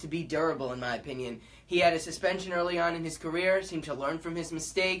seems to be durable, in my opinion. He had a suspension early on in his career, seemed to learn from his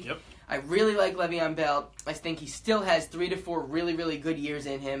mistake. Yep. I really like Le'Veon Bell. I think he still has 3 to 4 really, really good years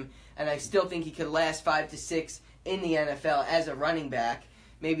in him, and I still think he could last 5 to 6 in the NFL as a running back.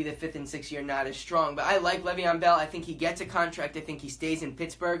 Maybe the 5th and 6th year not as strong, but I like Le'Veon Bell. I think he gets a contract. I think he stays in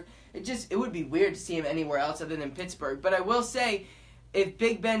Pittsburgh. It would be weird to see him anywhere else other than Pittsburgh. But I will say, if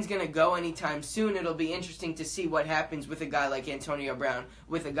Big Ben's going to go anytime soon, it'll be interesting to see what happens with a guy like Antonio Brown,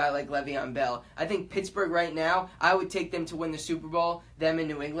 with a guy like Le'Veon Bell. I think Pittsburgh right now, I would take them to win the Super Bowl. Them and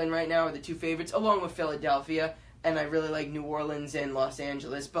New England right now are the 2 favorites, along with Philadelphia. And I really like New Orleans and Los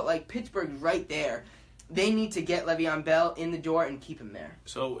Angeles. But like Pittsburgh's right there. They need to get Le'Veon Bell in the door and keep him there.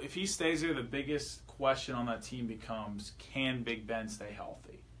 So if he stays there, the biggest question on that team becomes, can Big Ben stay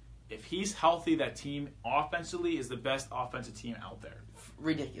healthy? If he's healthy, that team offensively is the best offensive team out there.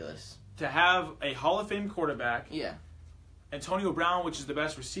 Ridiculous. To have a Hall of Fame quarterback, Yeah. Antonio Brown, which is the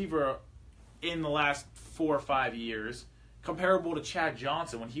best receiver in the last 4 or 5 years, comparable to Chad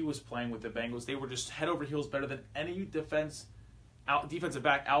Johnson when he was playing with the Bengals, they were just head over heels better than any defensive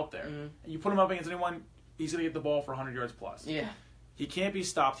back out there. Mm-hmm. And you put him up against anyone, he's going to get the ball for 100 yards plus. Yeah. He can't be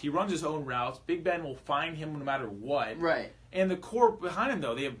stopped. He runs his own routes. Big Ben will find him no matter what. Right. And the core behind him,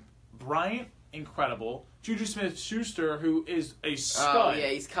 though, they have Bryant, incredible. Juju Smith-Schuster, who is a stud. Oh, yeah,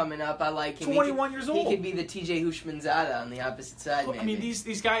 he's coming up. I like him. 21 years old. He could be the TJ Hushmanzada on the opposite side, maybe. I mean,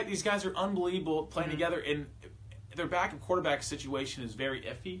 these guys are unbelievable playing together, and their backup quarterback situation is very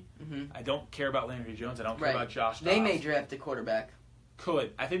iffy. Mm-hmm. I don't care about Landry Jones. I don't care about Josh Dobbs. They may draft a quarterback.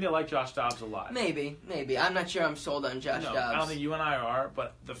 Could. I think they like Josh Dobbs a lot. Maybe. I'm not sure I'm sold on Josh Dobbs. I don't think you and I are,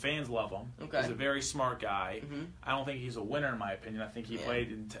 but the fans love him. Okay. He's a very smart guy. Mm-hmm. I don't think he's a winner, in my opinion. I think he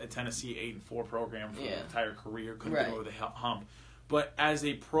played in a Tennessee 8-4 program for his entire career. Couldn't get over the hump. But as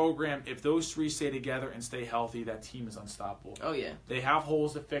a program, if those three stay together and stay healthy, that team is unstoppable. Oh, yeah. They have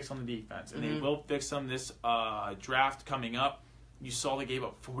holes to fix on the defense, and they will fix them this draft coming up. You saw they gave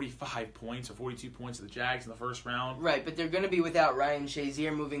up 45 points or 42 points to the Jags in the first round. Right, but they're going to be without Ryan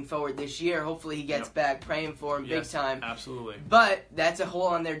Shazier moving forward this year. Hopefully he gets back. Praying for him big time. Absolutely. But that's a hole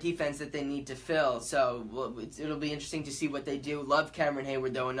on their defense that they need to fill. So it'll be interesting to see what they do. Love Cameron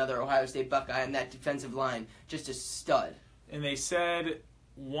Hayward, though, another Ohio State Buckeye on that defensive line. Just a stud. And they said,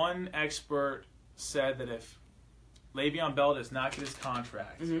 one expert said that if Le'Veon Bell does not get his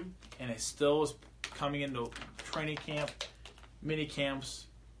contract and it still is coming into training camp, mini camps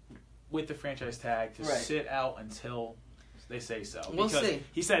with the franchise tag to sit out until they say so. We'll see.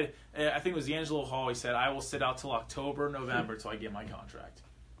 He said, I think it was D'Angelo Hall, he said, I will sit out till October, November until I get my contract.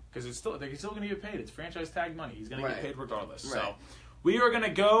 Because they're still going to get paid. It's franchise tag money. He's going to get paid regardless. Right. So we are going to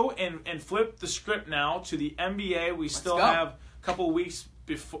go and flip the script now to the NBA. We still have a couple of weeks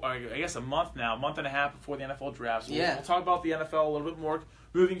before, I guess a month and a half before the NFL draft. So we'll talk about the NFL a little bit more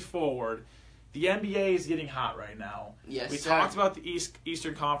moving forward. The NBA is getting hot right now. Yes, we talked about the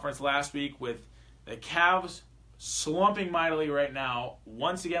Eastern Conference last week with the Cavs slumping mightily right now.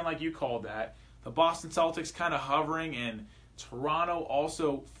 Once again, like you called that, the Boston Celtics kind of hovering, and Toronto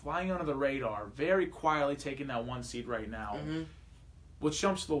also flying under the radar, very quietly taking that 1 seed right now. Which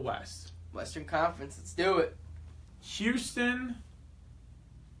jumps to the West. Western Conference, let's do it. Houston,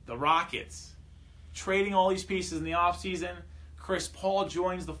 the Rockets, trading all these pieces in the offseason. Chris Paul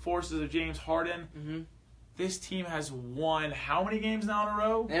joins the forces of James Harden. This team has won how many games now in a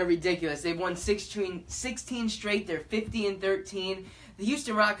row? They're ridiculous. They've won 16 straight. They're 50-13. The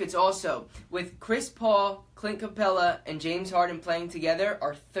Houston Rockets also, with Chris Paul, Clint Capella, and James Harden playing together,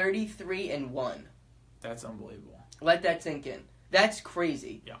 are 33-1. That's unbelievable. Let that sink in. That's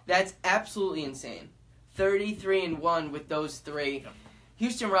crazy. Yeah. That's absolutely insane. 33-1 with those three. Yeah.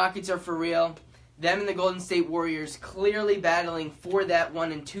 Houston Rockets are for real. Them and the Golden State Warriors clearly battling for that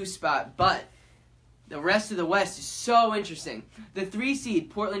 1 and 2 spot, but the rest of the West is so interesting. The 3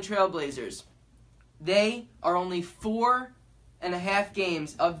 seed Portland Trail Blazers, they are only 4.5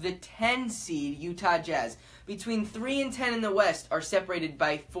 games of the 10 seed Utah Jazz. Between 3 and 10 in the West are separated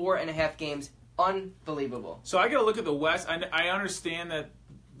by 4.5 games. Unbelievable. So I got to look at the West. I understand that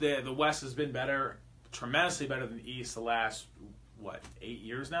the West has been better, tremendously better than the East the last, 8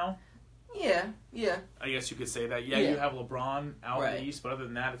 years now? Yeah. I guess you could say that. Yeah, you have LeBron out in the East, but other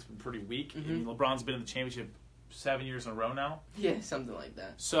than that, it's been pretty weak. I mean, LeBron's been in the championship 7 years in a row now. Yeah, something like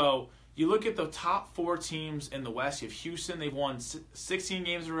that. So you look at the top 4 teams in the West. You have Houston. They've won 16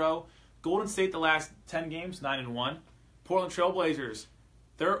 games in a row. Golden State the last 10 games, 9-1. Portland Trail Blazers,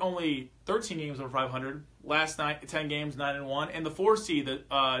 they're only 13 games over 500. Last 10 games, 9-1. And the 4 seed,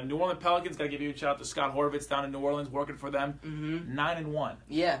 the New Orleans Pelicans, got to give you a shout out to Scott Horvitz down in New Orleans working for them, 9-1.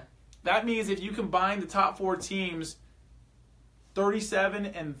 Yeah. That means if you combine the top 4 teams,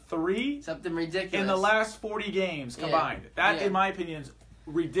 37-3, something ridiculous in the last 40 games combined. That, in my opinion, is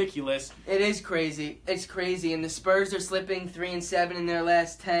ridiculous. It is crazy. It's crazy. And the Spurs are slipping 3-7 in their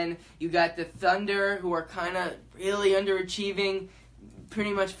last 10. You got the Thunder, who are kind of really underachieving,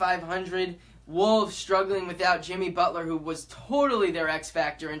 pretty much 500. Wolves struggling without Jimmy Butler, who was totally their X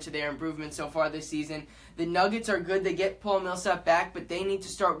factor into their improvement so far this season. The Nuggets are good. They get Paul Millsap back, but they need to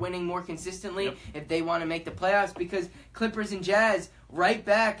start winning more consistently if they want to make the playoffs, because Clippers and Jazz right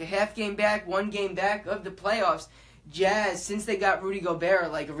back, a half game back, 1 game back of the playoffs. Jazz, since they got Rudy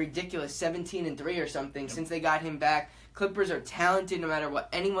Gobert, like a ridiculous 17-3 or something, since they got him back. Clippers are talented no matter what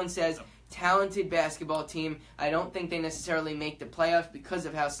anyone says. Talented basketball team. I don't think they necessarily make the playoffs because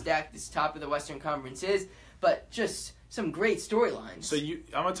of how stacked this top of the Western Conference is, but just some great storylines. So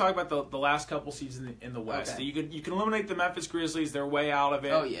I'm going to talk about the last couple seasons in the West. Okay. You can eliminate the Memphis Grizzlies. They're way out of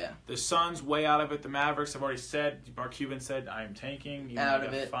it. Oh, yeah. The Suns, way out of it. The Mavericks, I've already said. Mark Cuban said, I am tanking. Out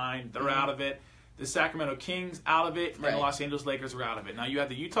of it. Fine. They're out of it. The Sacramento Kings, out of it. And the Los Angeles Lakers are out of it. Now you have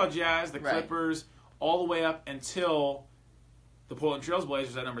the Utah Jazz, the Clippers, all the way up until the Portland Trail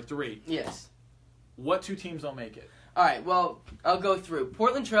Blazers at number 3. Yes. What 2 teams don't make it? All right, well, I'll go through.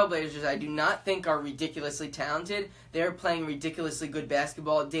 Portland Trail Blazers, I do not think are ridiculously talented. They're playing ridiculously good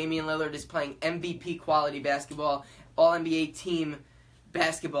basketball. Damian Lillard is playing MVP quality basketball, All-NBA team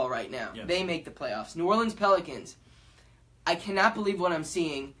basketball right now. Yes. They make the playoffs. New Orleans Pelicans, I cannot believe what I'm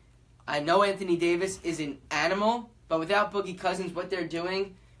seeing. I know Anthony Davis is an animal, but without Boogie Cousins, what they're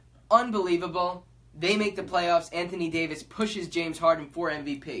doing, unbelievable. They make the playoffs. Anthony Davis pushes James Harden for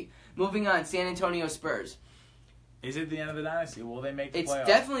MVP. Moving on, San Antonio Spurs. Is it the end of the dynasty? Will they make the playoffs? It's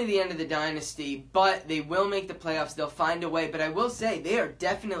definitely the end of the dynasty, but they will make the playoffs. They'll find a way. But I will say, they are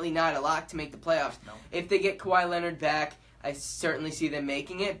definitely not a lock to make the playoffs. No. If they get Kawhi Leonard back, I certainly see them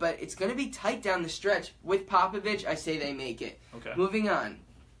making it. But it's going to be tight down the stretch. With Popovich, I say they make it. Okay. Moving on.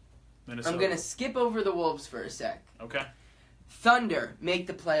 Minnesota. I'm going to skip over the Wolves for a sec. Okay. Thunder make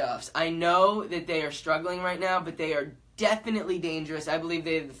the playoffs. I know that they are struggling right now, but they are definitely dangerous. I believe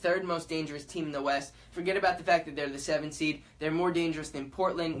they're the third most dangerous team in the West. Forget about the fact that they're the 7th seed. They're more dangerous than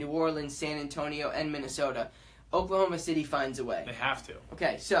Portland, New Orleans, San Antonio, and Minnesota. Oklahoma City finds a way. They have to.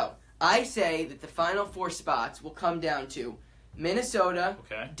 Okay, so I say that the final 4 spots will come down to Minnesota,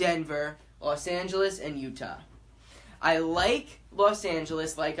 Denver, Los Angeles, and Utah. I like Los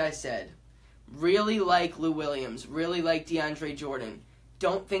Angeles, like I said. Really like Lou Williams. Really like DeAndre Jordan.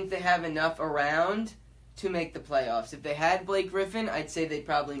 Don't think they have enough around to make the playoffs. If they had Blake Griffin, I'd say they'd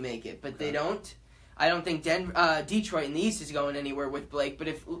probably make it. But they don't. I don't think Detroit in the East is going anywhere with Blake. But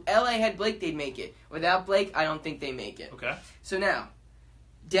if LA had Blake, they'd make it. Without Blake, I don't think they make it. Okay. So now,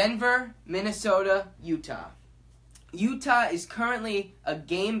 Denver, Minnesota, Utah. Utah is currently a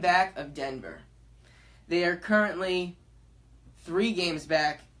game back of Denver. They are currently 3 games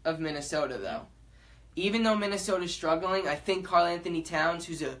back of Minnesota, though. Even though Minnesota's struggling, I think Karl Anthony Towns,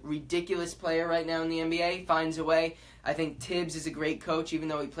 who's a ridiculous player right now in the NBA, finds a way. I think Tibbs is a great coach, even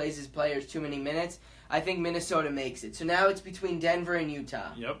though he plays his players too many minutes. I think Minnesota makes it. So now it's between Denver and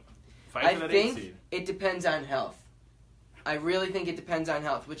Utah. Yep. I think it depends on health. I really think it depends on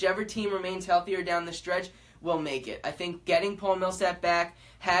health. Whichever team remains healthier down the stretch will make it. I think getting Paul Millsap back,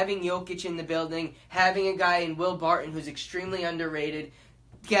 having Jokic in the building, having a guy in Will Barton who's extremely underrated,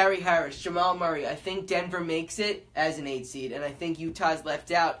 Gary Harris, Jamal Murray, I think Denver makes it as an 8 seed, and I think Utah's left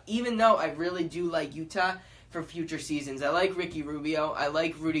out, even though I really do like Utah for future seasons. I like Ricky Rubio. I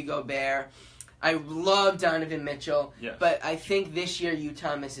like Rudy Gobert. I love Donovan Mitchell. Yes. But I think this year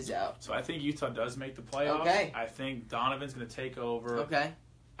Utah misses out. So I think Utah does make the playoffs. Okay. I think Donovan's going to take over. Okay.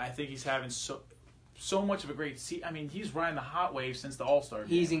 I think he's having so much of a great season. I mean, he's riding the hot wave since the All-Star game.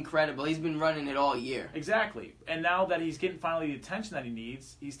 He's incredible. He's been running it all year. Exactly. And now that he's getting finally the attention that he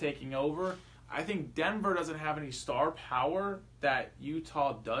needs, he's taking over. I think Denver doesn't have any star power that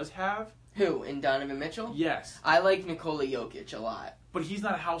Utah does have. Who? In Donovan Mitchell? Yes. I like Nikola Jokic a lot. But he's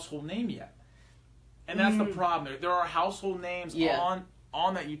not a household name yet. And that's the problem. There are household names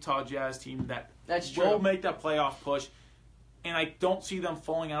on that Utah Jazz team that will make that playoff push. And I don't see them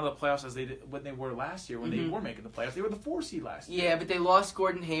falling out of the playoffs as they did when they were last year, when they were making the playoffs. They were the 4 seed last year. Yeah, but they lost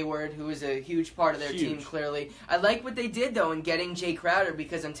Gordon Hayward, who was a huge part of their team, clearly. I like what they did, though, in getting Jay Crowder,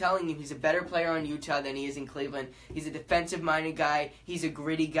 because I'm telling you, he's a better player on Utah than he is in Cleveland. He's a defensive-minded guy. He's a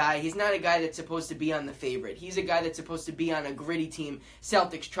gritty guy. He's not a guy that's supposed to be on the favorite. He's a guy that's supposed to be on a gritty team.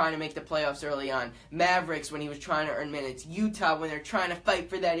 Celtics trying to make the playoffs early on. Mavericks when he was trying to earn minutes. Utah when they're trying to fight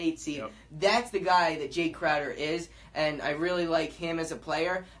for that 8 seed. Yep. That's the guy that Jay Crowder is. And I really like him as a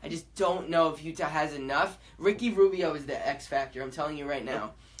player. I just don't know if Utah has enough. Ricky Rubio is the X factor, I'm telling you right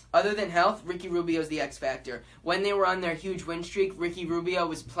now. Other than health, Ricky Rubio is the X factor. When they were on their huge win streak, Ricky Rubio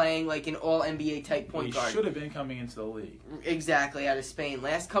was playing like an all-NBA type point guard. He should have been coming into the league. Exactly, out of Spain.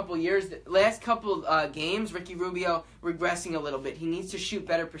 Last couple games, Ricky Rubio regressing a little bit. He needs to shoot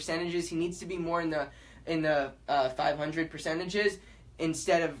better percentages. He needs to be more in the 500 percentages.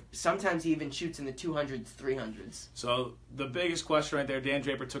 Instead of, sometimes he even shoots in the 200s, 300s. So, the biggest question right there, Dan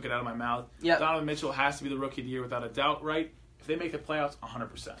Draper took it out of my mouth. Yep. Donovan Mitchell has to be the Rookie of the Year without a doubt, right? If they make the playoffs,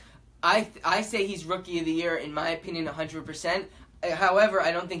 100%. I say he's Rookie of the Year, in my opinion, 100%. However,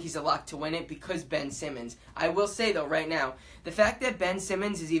 I don't think he's a lock to win it because Ben Simmons. I will say, though, right now, the fact that Ben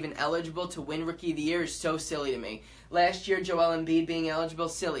Simmons is even eligible to win Rookie of the Year is so silly to me. Last year, Joel Embiid being eligible,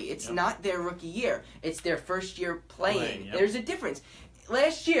 silly. It's not their rookie year. It's their first year playing. There's a difference.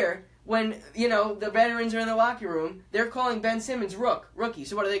 Last year, when, the veterans are in the locker room, they're calling Ben Simmons rookie.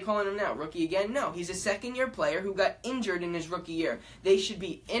 So what are they calling him now? Rookie again? No, he's a second-year player who got injured in his rookie year. They should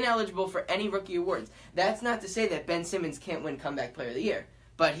be ineligible for any rookie awards. That's not to say that Ben Simmons can't win Comeback Player of the Year.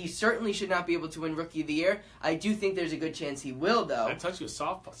 But he certainly should not be able to win Rookie of the Year. I do think there's a good chance he will, though. I touched you a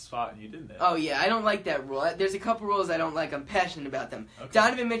soft spot, and you didn't. Oh, yeah. I don't like that rule. There's a couple rules I don't like. I'm passionate about them. Okay.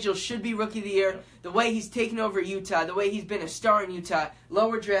 Donovan Mitchell should be Rookie of the Year. Yep. The way he's taken over Utah, the way he's been a star in Utah,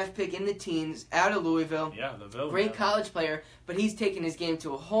 lower draft pick in the teens, out of Louisville. Yeah, the Ville. Great college player, but he's taken his game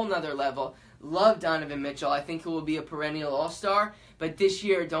to a whole nother level. Love Donovan Mitchell. I think he will be a perennial all-star. But this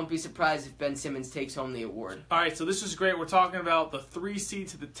year, don't be surprised if Ben Simmons takes home the award. All right, so this is great. We're talking about the 3 seed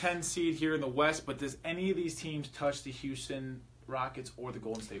to the 10 seed here in the West, but does any of these teams touch the Houston Rockets or the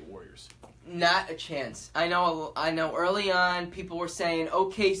Golden State Warriors? Not a chance. I know early on people were saying,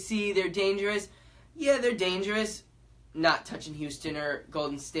 OKC, they're dangerous. Yeah, they're dangerous. Not touching Houston or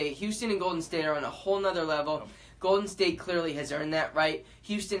Golden State. Houston and Golden State are on a whole nother level. Yep. Golden State clearly has earned that right.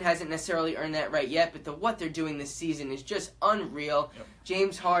 Houston hasn't necessarily earned that right yet, but what they're doing this season is just unreal. Yep.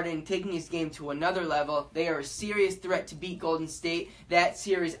 James Harden taking his game to another level. They are a serious threat to beat Golden State. That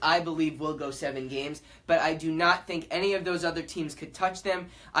series, I believe, will go 7 games, but I do not think any of those other teams could touch them.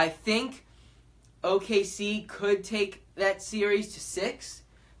 I think OKC could take that series to 6,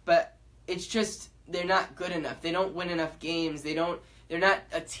 but it's just they're not good enough. They don't win enough games. They're not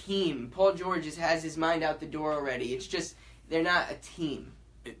a team. Paul George has his mind out the door already. It's just they're not a team.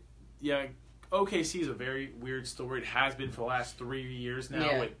 OKC is a very weird story. It has been for the last 3 years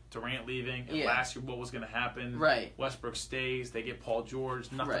now with Durant leaving. And last year, what was going to happen? Right. Westbrook stays. They get Paul George.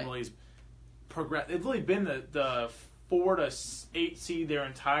 Nothing really has progressed. They've really been the 4 to 8 seed their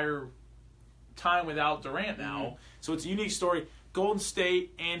entire time without Durant now. Mm-hmm. So it's a unique story. Golden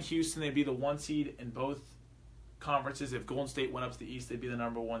State and Houston, they'd be the 1 seed in both conferences. If Golden State went up to the East, they'd be the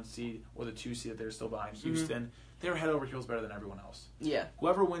number 1 seed or the 2 seed if they're still behind Houston. Mm-hmm. They're head over heels better than everyone else. Yeah.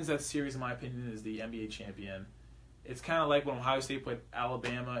 Whoever wins that series, in my opinion, is the NBA champion. It's kind of like when Ohio State played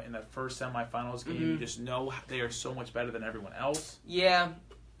Alabama in that first semifinals game. Mm-hmm. You just know they are so much better than everyone else. Yeah.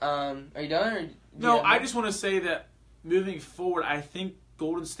 Are you done? Or no, I just want to say that moving forward, I think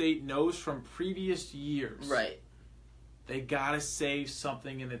Golden State knows from previous years. Right. They got to save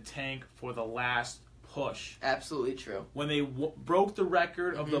something in the tank for the last push. Absolutely true. When they broke the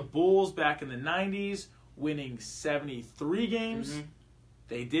record of the Bulls back in the 90s, winning 73 games,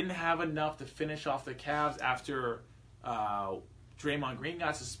 they didn't have enough to finish off the Cavs after Draymond Green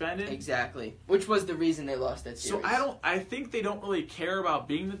got suspended. Exactly. Which was the reason they lost that series. So I think they don't really care about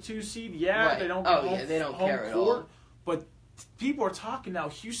being the 2 seed. Yeah, they don't they don't care at all. But people are talking now,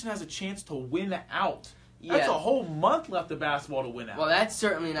 Houston has a chance to win out. That's a whole month left of basketball to win out. Well, that's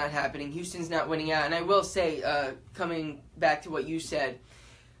certainly not happening. Houston's not winning out. And I will say, coming back to what you said,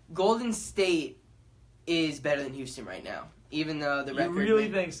 Golden State is better than Houston right now. Even though the record... You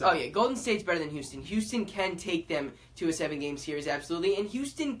really think so? Oh, yeah. Golden State's better than Houston. Houston can take them to a 7-game series, absolutely. And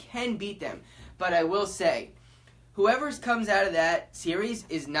Houston can beat them. But I will say, whoever comes out of that series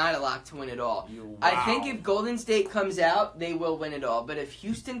is not a lock to win it all. Wow. I think if Golden State comes out, they will win it all. But if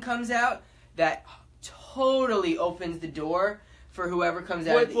Houston comes out, that totally opens the door for whoever comes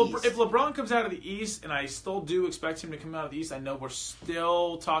out of the East. If LeBron comes out of the East, and I still do expect him to come out of the East, I know we're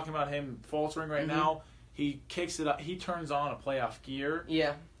still talking about him faltering right now. He kicks it up. He turns on a playoff gear.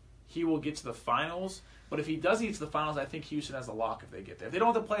 Yeah. He will get to the finals. But if he does get to the finals, I think Houston has a lock if they get there. If they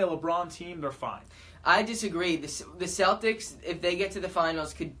don't have to play a LeBron team, they're fine. I disagree. The Celtics, if they get to the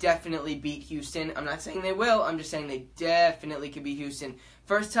finals, could definitely beat Houston. I'm not saying they will. I'm just saying they definitely could beat Houston.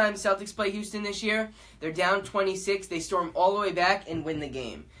 First time Celtics play Houston this year, they're down 26. They storm all the way back and win the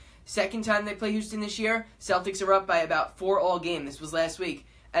game. Second time they play Houston this year, Celtics are up by about 4 all game. This was last week.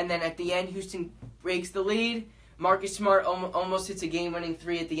 And then at the end, Houston breaks the lead. Marcus Smart almost hits a game-winning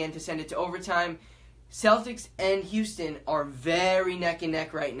 3 at the end to send it to overtime. Celtics and Houston are very neck and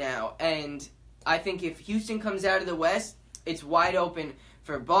neck right now. And I think if Houston comes out of the West, it's wide open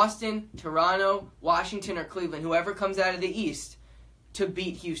for Boston, Toronto, Washington, or Cleveland, whoever comes out of the East, to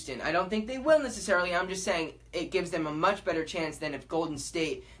beat Houston. I don't think they will necessarily. I'm just saying it gives them a much better chance than if Golden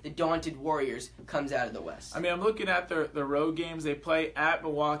State, the daunted Warriors, comes out of the West. I mean, I'm looking at the road games. They play at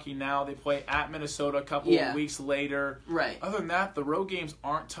Milwaukee now. They play at Minnesota a couple of weeks later. Right. Other than that, the road games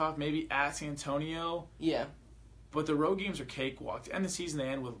aren't tough. Maybe at San Antonio. Yeah. But the road games are cakewalk. To end the season, they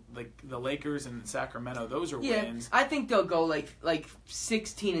end with like the Lakers and Sacramento. Those are wins. I think they'll go like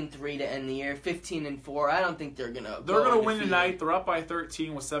 16-3 to end the year, 15-4. I don't think they're gonna. They're gonna win tonight. They're up by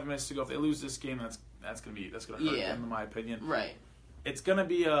 13 with 7 minutes to go. If they lose this game, that's gonna hurt them, in my opinion. Right. It's gonna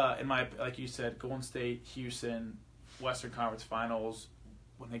be like you said, Golden State, Houston, Western Conference Finals.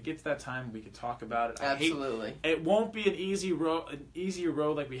 When they get to that time, we can talk about it. Absolutely. It won't be an easier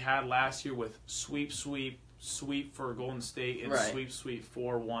road like we had last year with sweep for Golden State and sweep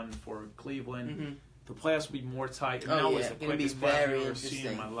 4-1 for Cleveland. Mm-hmm. The playoffs will be more tight. And that was the quickest playoff I've ever seen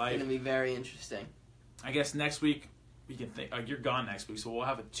in my life. It's going to be very interesting. I guess next week we can think. You're gone next week, so we'll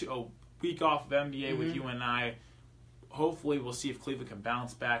have a week off of NBA with you and I. Hopefully, we'll see if Cleveland can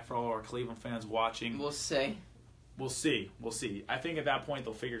bounce back for all our Cleveland fans watching. We'll see. We'll see. I think at that point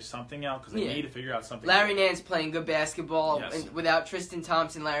they'll figure something out because they need to figure out something. Larry Nance playing good basketball. Yes. And without Tristan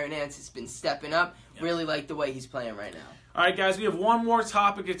Thompson, Larry Nance has been stepping up. Yes. Really like the way he's playing right now. All right, guys, we have one more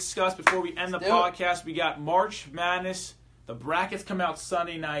topic to discuss before we end the podcast. We got March Madness. The brackets come out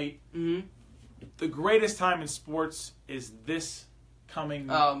Sunday night. Mm-hmm. the greatest time in sports is this coming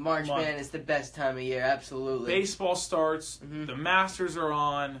March, month. man, it's the best time of year, absolutely. Baseball starts, the Masters are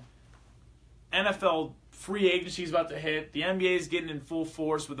on, NFL free agency is about to hit, the NBA is getting in full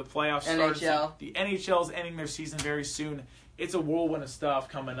force with the playoffs starting. The NHL is ending their season very soon. It's a whirlwind of stuff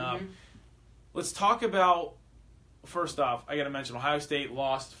coming up. Let's talk about, first off, I got to mention Ohio State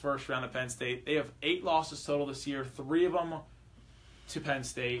lost first round of Penn State. They have 8 losses total this year, 3 of them to Penn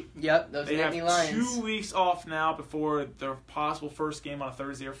State. Yep, those They have Lions. 2 weeks off now before their possible first game on a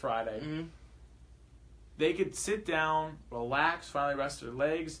Thursday or Friday. They could sit down, relax, finally rest their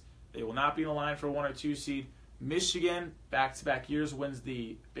legs. They will not be in a line for a 1 or 2 seed. Michigan, back-to-back years, wins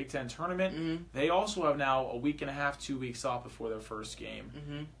the Big Ten tournament. They also have now a week and a half, 2 weeks off before their first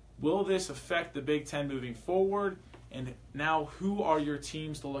game. Will this affect the Big Ten moving forward? And now, who are your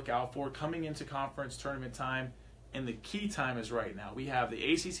teams to look out for coming into conference tournament time? And the key time is right now. We have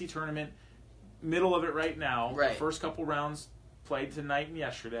the ACC tournament, middle of it right now. Right. The first couple rounds played tonight and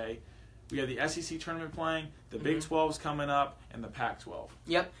yesterday. We have the SEC tournament playing, the Big 12 is coming up, and the Pac-12.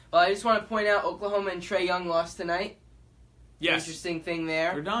 Yep. Well, I just want to point out Oklahoma and Trae Young lost tonight. Yes. Interesting thing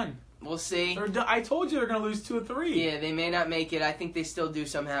there. They're done. We'll see. They're done. I told you they're going to lose 2 or 3. Yeah, they may not make it. I think they still do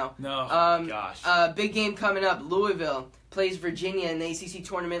somehow. No. Gosh. Big game coming up. Louisville plays Virginia in the ACC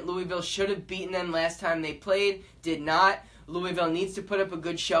tournament. Louisville should have beaten them last time they played. Did not. Louisville needs to put up a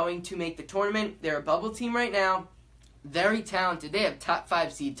good showing to make the tournament. They're a bubble team right now. Very talented. They have top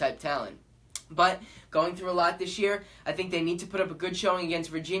 5 seed type talent. But going through a lot this year, I think they need to put up a good showing against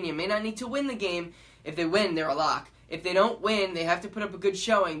Virginia. May not need to win the game. If they win, they're a lock. If they don't win, they have to put up a good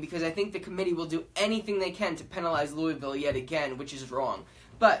showing because I think the committee will do anything they can to penalize Louisville yet again, which is wrong.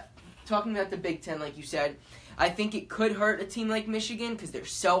 But talking about the Big Ten, like you said, I think it could hurt a team like Michigan because they're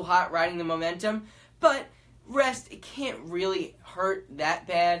so hot riding the momentum. But rest, it can't really hurt that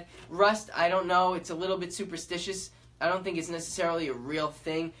bad. Rust, I don't know. It's a little bit superstitious. I don't think it's necessarily a real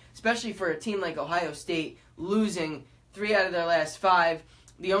thing, especially for a team like Ohio State losing 3 out of their last 5.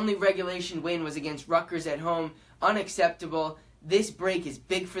 The only regulation win was against Rutgers at home. Unacceptable. This break is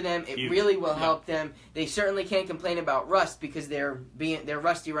big for them. It really will help them. They certainly can't complain about rust because they're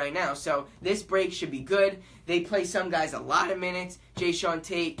rusty right now. So this break should be good. They play some guys a lot of minutes. J-Sean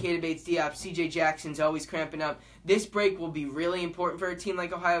Tate, Keita Bates-Diop, C.J. Jackson's always cramping up. This break will be really important for a team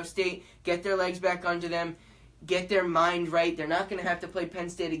like Ohio State. Get their legs back under them. Get their mind right. They're not going to have to play Penn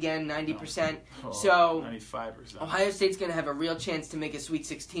State again, 90%. So 95%. Ohio State's going to have a real chance to make a Sweet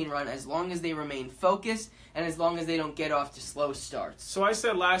 16 run as long as they remain focused and as long as they don't get off to slow starts. So I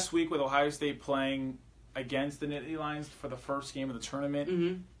said last week with Ohio State playing against the Nittany Lions for the first game of the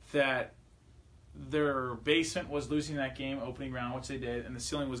tournament that their basement was losing that game, opening round, which they did, and the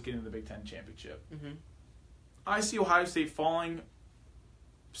ceiling was getting the Big Ten championship. I see Ohio State falling,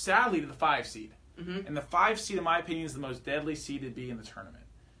 sadly, to the 5 seed. And the 5 seed, in my opinion, is the most deadly seed to be in the tournament.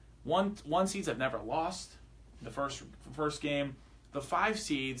 One seeds have never lost the first game. The 5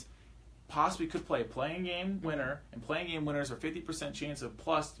 seeds possibly could play a playing game winner, and playing game winners are 50% chance of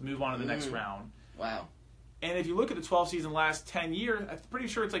plus to move on to the next round. Wow. And if you look at the 12 seeds in the last 10 years, I'm pretty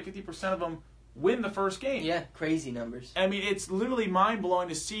sure it's like 50% of them win the first game. Yeah, crazy numbers. I mean, it's literally mind-blowing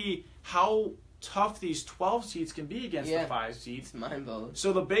to see how tough these 12 seeds can be against the 5 seeds. It's mind-blowing.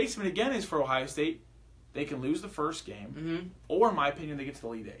 So the basement, again, is for Ohio State. They can lose the first game, or, in my opinion, they get to the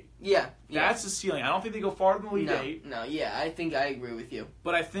Elite 8. Yeah. That's the ceiling. I don't think they go farther than the Elite 8. No, yeah, I think I agree with you.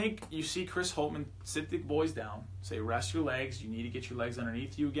 But I think you see Chris Holtmann sit the boys down, say, rest your legs. You need to get your legs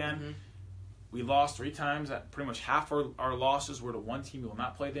underneath you again. We lost 3 times. Pretty much half our losses were to one team. We will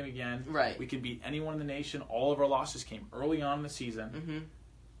not play them again. Right. We can beat anyone in the nation. All of our losses came early on in the season.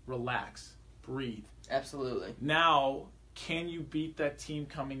 Relax. Breathe. Absolutely. Now, can you beat that team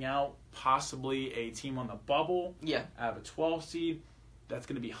coming out? Possibly a team on the bubble. Yeah. Out of a 12 seed that's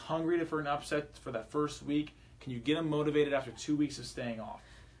going to be hungry for an upset for that first week. Can you get them motivated after 2 weeks of staying off?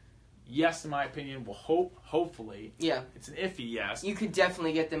 Yes, in my opinion, we'll hopefully. Yeah. It's an iffy yes. You could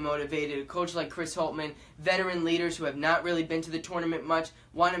definitely get them motivated. A coach like Chris Holtmann, veteran leaders who have not really been to the tournament much,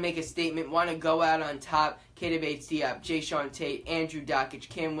 want to make a statement, want to go out on top. Keita Bates-Diop, J-Sean Tate, Andrew Dockich,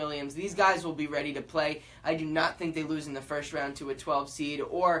 Cam Williams. These guys will be ready to play. I do not think they lose in the first round to a 12 seed,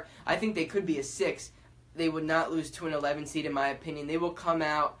 or I think they could be a 6. They would not lose to an 11 seed, in my opinion. They will come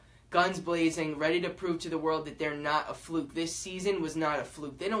out guns blazing, ready to prove to the world that they're not a fluke. This season was not a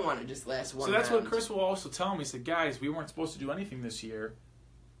fluke. They don't want to just last one So that's round. what Chris will also tell me. He said, guys, we weren't supposed to do anything this year.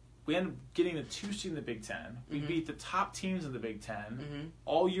 We ended up getting the 2 seed in the Big Ten. We beat the top teams in the Big Ten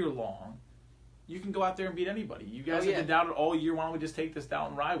all year long. You can go out there and beat anybody. You guys have been doubted all year. Why don't we just take this down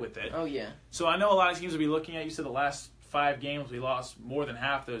and ride with it? Oh, yeah. So I know a lot of teams will be looking at, you said the last 5 games, we lost more than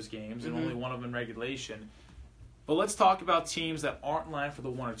half those games, and Mhm. only one of them in regulation. But let's talk about teams that aren't in line for the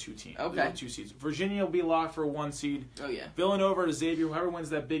 1 or 2 teams. Okay. 2 seeds. Virginia will be locked for a 1 seed. Oh, yeah. Villanova or Xavier, whoever wins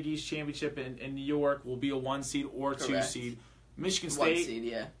that Big East championship in New York, will be a 1 seed or a 2 Correct. seed. Michigan 1 State, seed,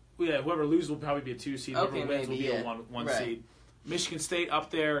 yeah. whoever loses will probably be a 2 seed. Okay, Whoever wins maybe, will be yeah. a 1 Right. seed. Michigan State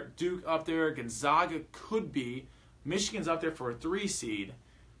up there, Duke up there, Gonzaga could be. Michigan's up there for a 3 seed.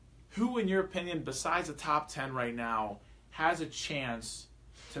 Who, in your opinion, besides the top 10 right now, has a chance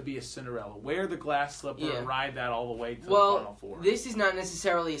to be a Cinderella? Wear the glass slipper and ride that all the way to the Final Four. This is not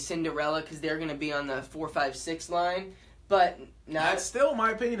necessarily a Cinderella because they're going to be on the 4, 5, 6 line, but That's still, in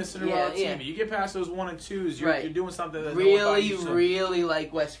my opinion, a Cinderella team. Yeah. You get past those 1 and 2s, you're doing something that's really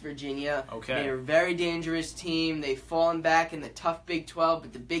like West Virginia. Okay. They're a very dangerous team. They've fallen back in the tough Big 12,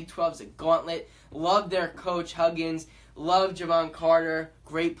 but the Big 12's a gauntlet. Love their coach, Huggins. Love Javon Carter,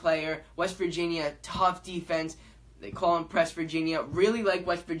 great player. West Virginia, tough defense. They call them Press Virginia. Really like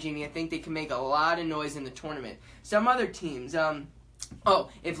West Virginia. I think they can make a lot of noise in the tournament. Some other teams.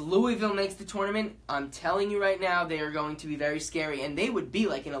 If Louisville makes the tournament, I'm telling you right now, they are going to be very scary. And they would be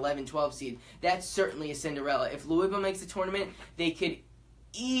like an 11-12 seed. That's certainly a Cinderella. If Louisville makes the tournament, they could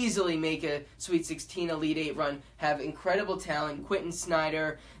easily make a Sweet 16 Elite 8 run, have incredible talent. Quentin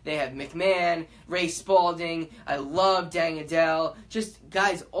Snyder, they have McMahon, Ray Spalding, I love Dang Adele, just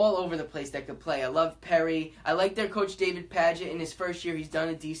guys all over the place that could play. I love Perry. I like their coach David Padgett. In his first year, he's done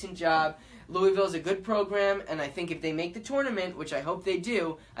a decent job. Louisville's a good program, and I think if they make the tournament, which I hope they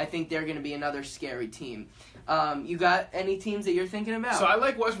do, I think they're going to be another scary team. You got any teams that you're thinking about? So I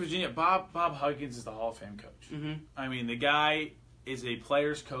like West Virginia. Bob Huggins is the Hall of Fame coach. Mm-hmm. I mean, the guy is a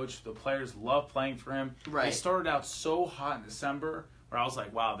player's coach. The players love playing for him. Right. They started out so hot in December where I was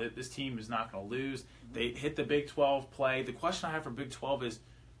like, wow, this team is not going to lose. They hit the Big 12 play. The question I have for Big 12 is,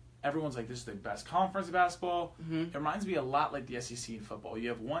 everyone's like, this is the best conference of basketball. Mm-hmm. It reminds me a lot like the SEC in football. You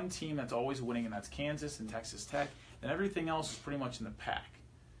have one team that's always winning, and that's Kansas and Texas Tech, and everything else is pretty much in the pack.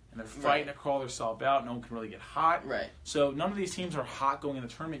 And they're fighting to crawl themselves out. No one can really get hot. Right. So none of these teams are hot going in the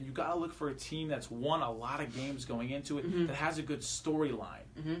tournament. You got to look for a team that's won a lot of games going into it, that has a good storyline.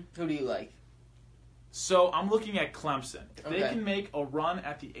 Mm-hmm. Who do you like? So I'm looking at Clemson. If they can make a run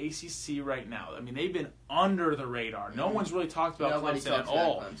at the ACC right now, I mean, they've been under the radar. No one's really talked about Clemson at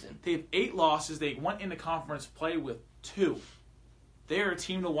all. They have 8 losses. They went into conference play with 2. They're a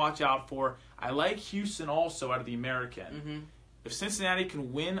team to watch out for. I like Houston also out of the American. Mm-hmm. If Cincinnati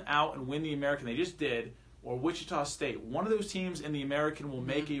can win out and win the American, they just did, or Wichita State, one of those teams in the American will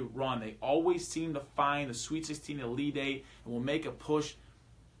make a run. They always seem to find the Sweet 16 Elite 8 and will make a push.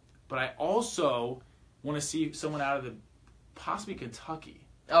 But I also want to see someone out of possibly Kentucky.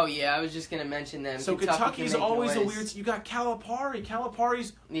 Oh, yeah, I was just going to mention them. So Kentucky's always a weird team. You got Calipari.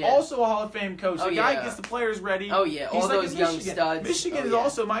 Calipari's also a Hall of Fame coach. The guy gets the players ready. Oh, yeah, all those young studs. Michigan is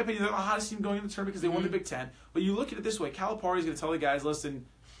also, in my opinion, they're the hottest team going into the tournament because they won the Big Ten. But you look at it this way. Calipari's going to tell the guys, listen,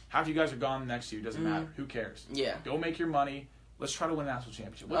 half you guys are gone next year. It doesn't matter. Who cares? Yeah. Go make your money. Let's try to win a national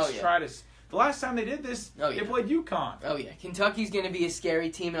championship. Let's try this. The last time they did this, they played UConn. Oh, yeah. Kentucky's going to be a scary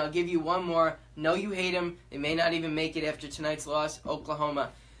team, and I'll give you one more. No, you hate them. They may not even make it after tonight's loss.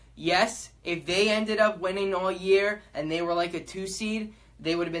 Oklahoma. Yes, if they ended up winning all year and they were like a 2 seed,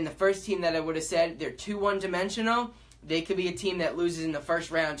 they would have been the first team that I would have said they're too one-dimensional. They could be a team that loses in the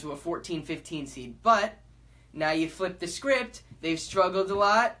first round to a 14-15 seed. But now you flip the script. They've struggled a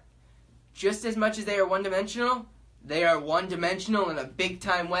lot. Just as much as they are one-dimensional, they are one-dimensional in a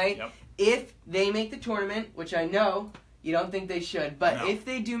big-time way. Yep. If they make the tournament, which I know you don't think they should, but if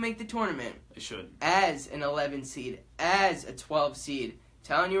they do make the tournament, they should. As an 11 seed, as a 12 seed,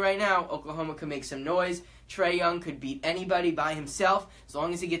 telling you right now, Oklahoma could make some noise. Trae Young could beat anybody by himself as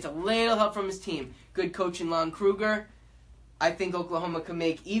long as he gets a little help from his team. Good coach in Lon Kruger. I think Oklahoma could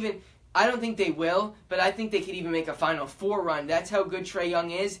make even... I don't think they will, but I think they could even make a Final Four run. That's how good Trae Young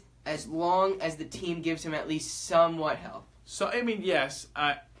is, as long as the team gives him at least somewhat help. So, I mean, yes,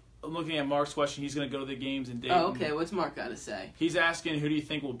 I'm looking at Mark's question. He's going to go to the games in Dayton. Oh, okay. What's Mark got to say? He's asking, who do you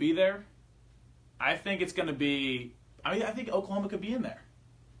think will be there? I think it's going to be... I think Oklahoma could be in there.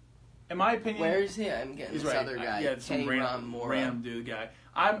 In my opinion... Where is he? I'm getting this other guy. Some random dude guy.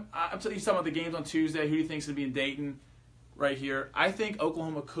 I'm talking about the games on Tuesday. Who do you think is going to be in Dayton right here? I think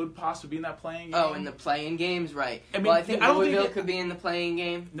Oklahoma could possibly be in that playing game. Oh, in the playing games? Right. I mean, well, I think Louisville could be in the playing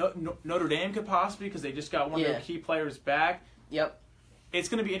game. Notre Dame could possibly because they just got one of their key players back. Yep. It's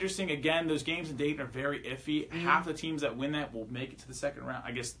going to be interesting. Again, those games in Dayton are very iffy. Mm-hmm. Half the teams that win that will make it to the second round.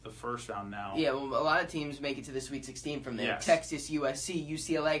 I guess the first round now. Yeah, well, a lot of teams make it to the Sweet 16 from there. Yes. Texas, USC,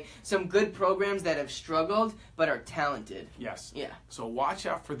 UCLA. Some good programs that have struggled but are talented. Yes. Yeah. So watch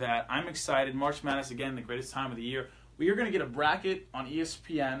out for that. I'm excited. March Madness, again, the greatest time of the year. We are going to get a bracket on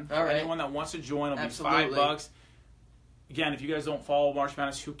ESPN. All right. Anyone that wants to join, it'll Absolutely. be $5. Again, if you guys don't follow March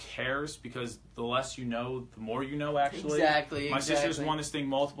Madness, who cares? Because the less you know, the more you know, actually. Exactly. My sister's won this thing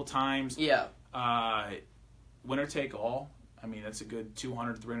multiple times. Yeah. Winner take all. I mean, that's a good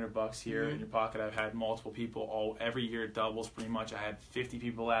 $200, $300 here in your pocket. I've had multiple people every year. It doubles pretty much. I had 50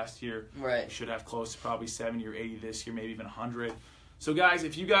 people last year. Right. I should have close to probably 70 or 80 this year, maybe even 100. So, guys,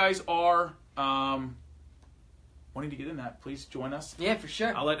 if you guys are wanting to get in that, please join us. Yeah, for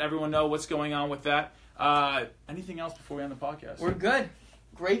sure. I'll let everyone know what's going on with that. Anything else before we end the podcast? We're good.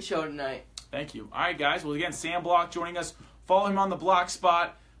 Great show tonight. Thank you. All right, guys. Well, again, Sam Block joining us. Follow him on the Block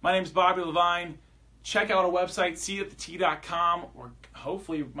Spot. My name's Bobby Levine. Check out our website, seeatattheT.com, or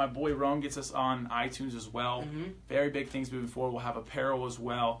hopefully my boy Rome gets us on iTunes as well. Very big things moving forward. We'll have apparel as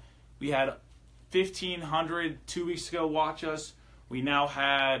well. We had 1,500 2 weeks ago watch us. We now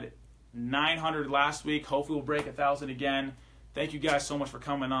had 900 last week. Hopefully we'll break 1,000 again. Thank you guys so much for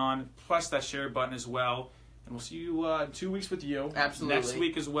coming on. Press that share button as well. And we'll see you in 2 weeks with you. Absolutely. Next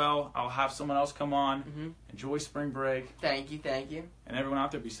week as well, I'll have someone else come on. Enjoy spring break. Thank you. And everyone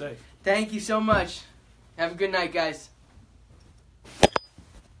out there, be safe. Thank you so much. Have a good night, guys.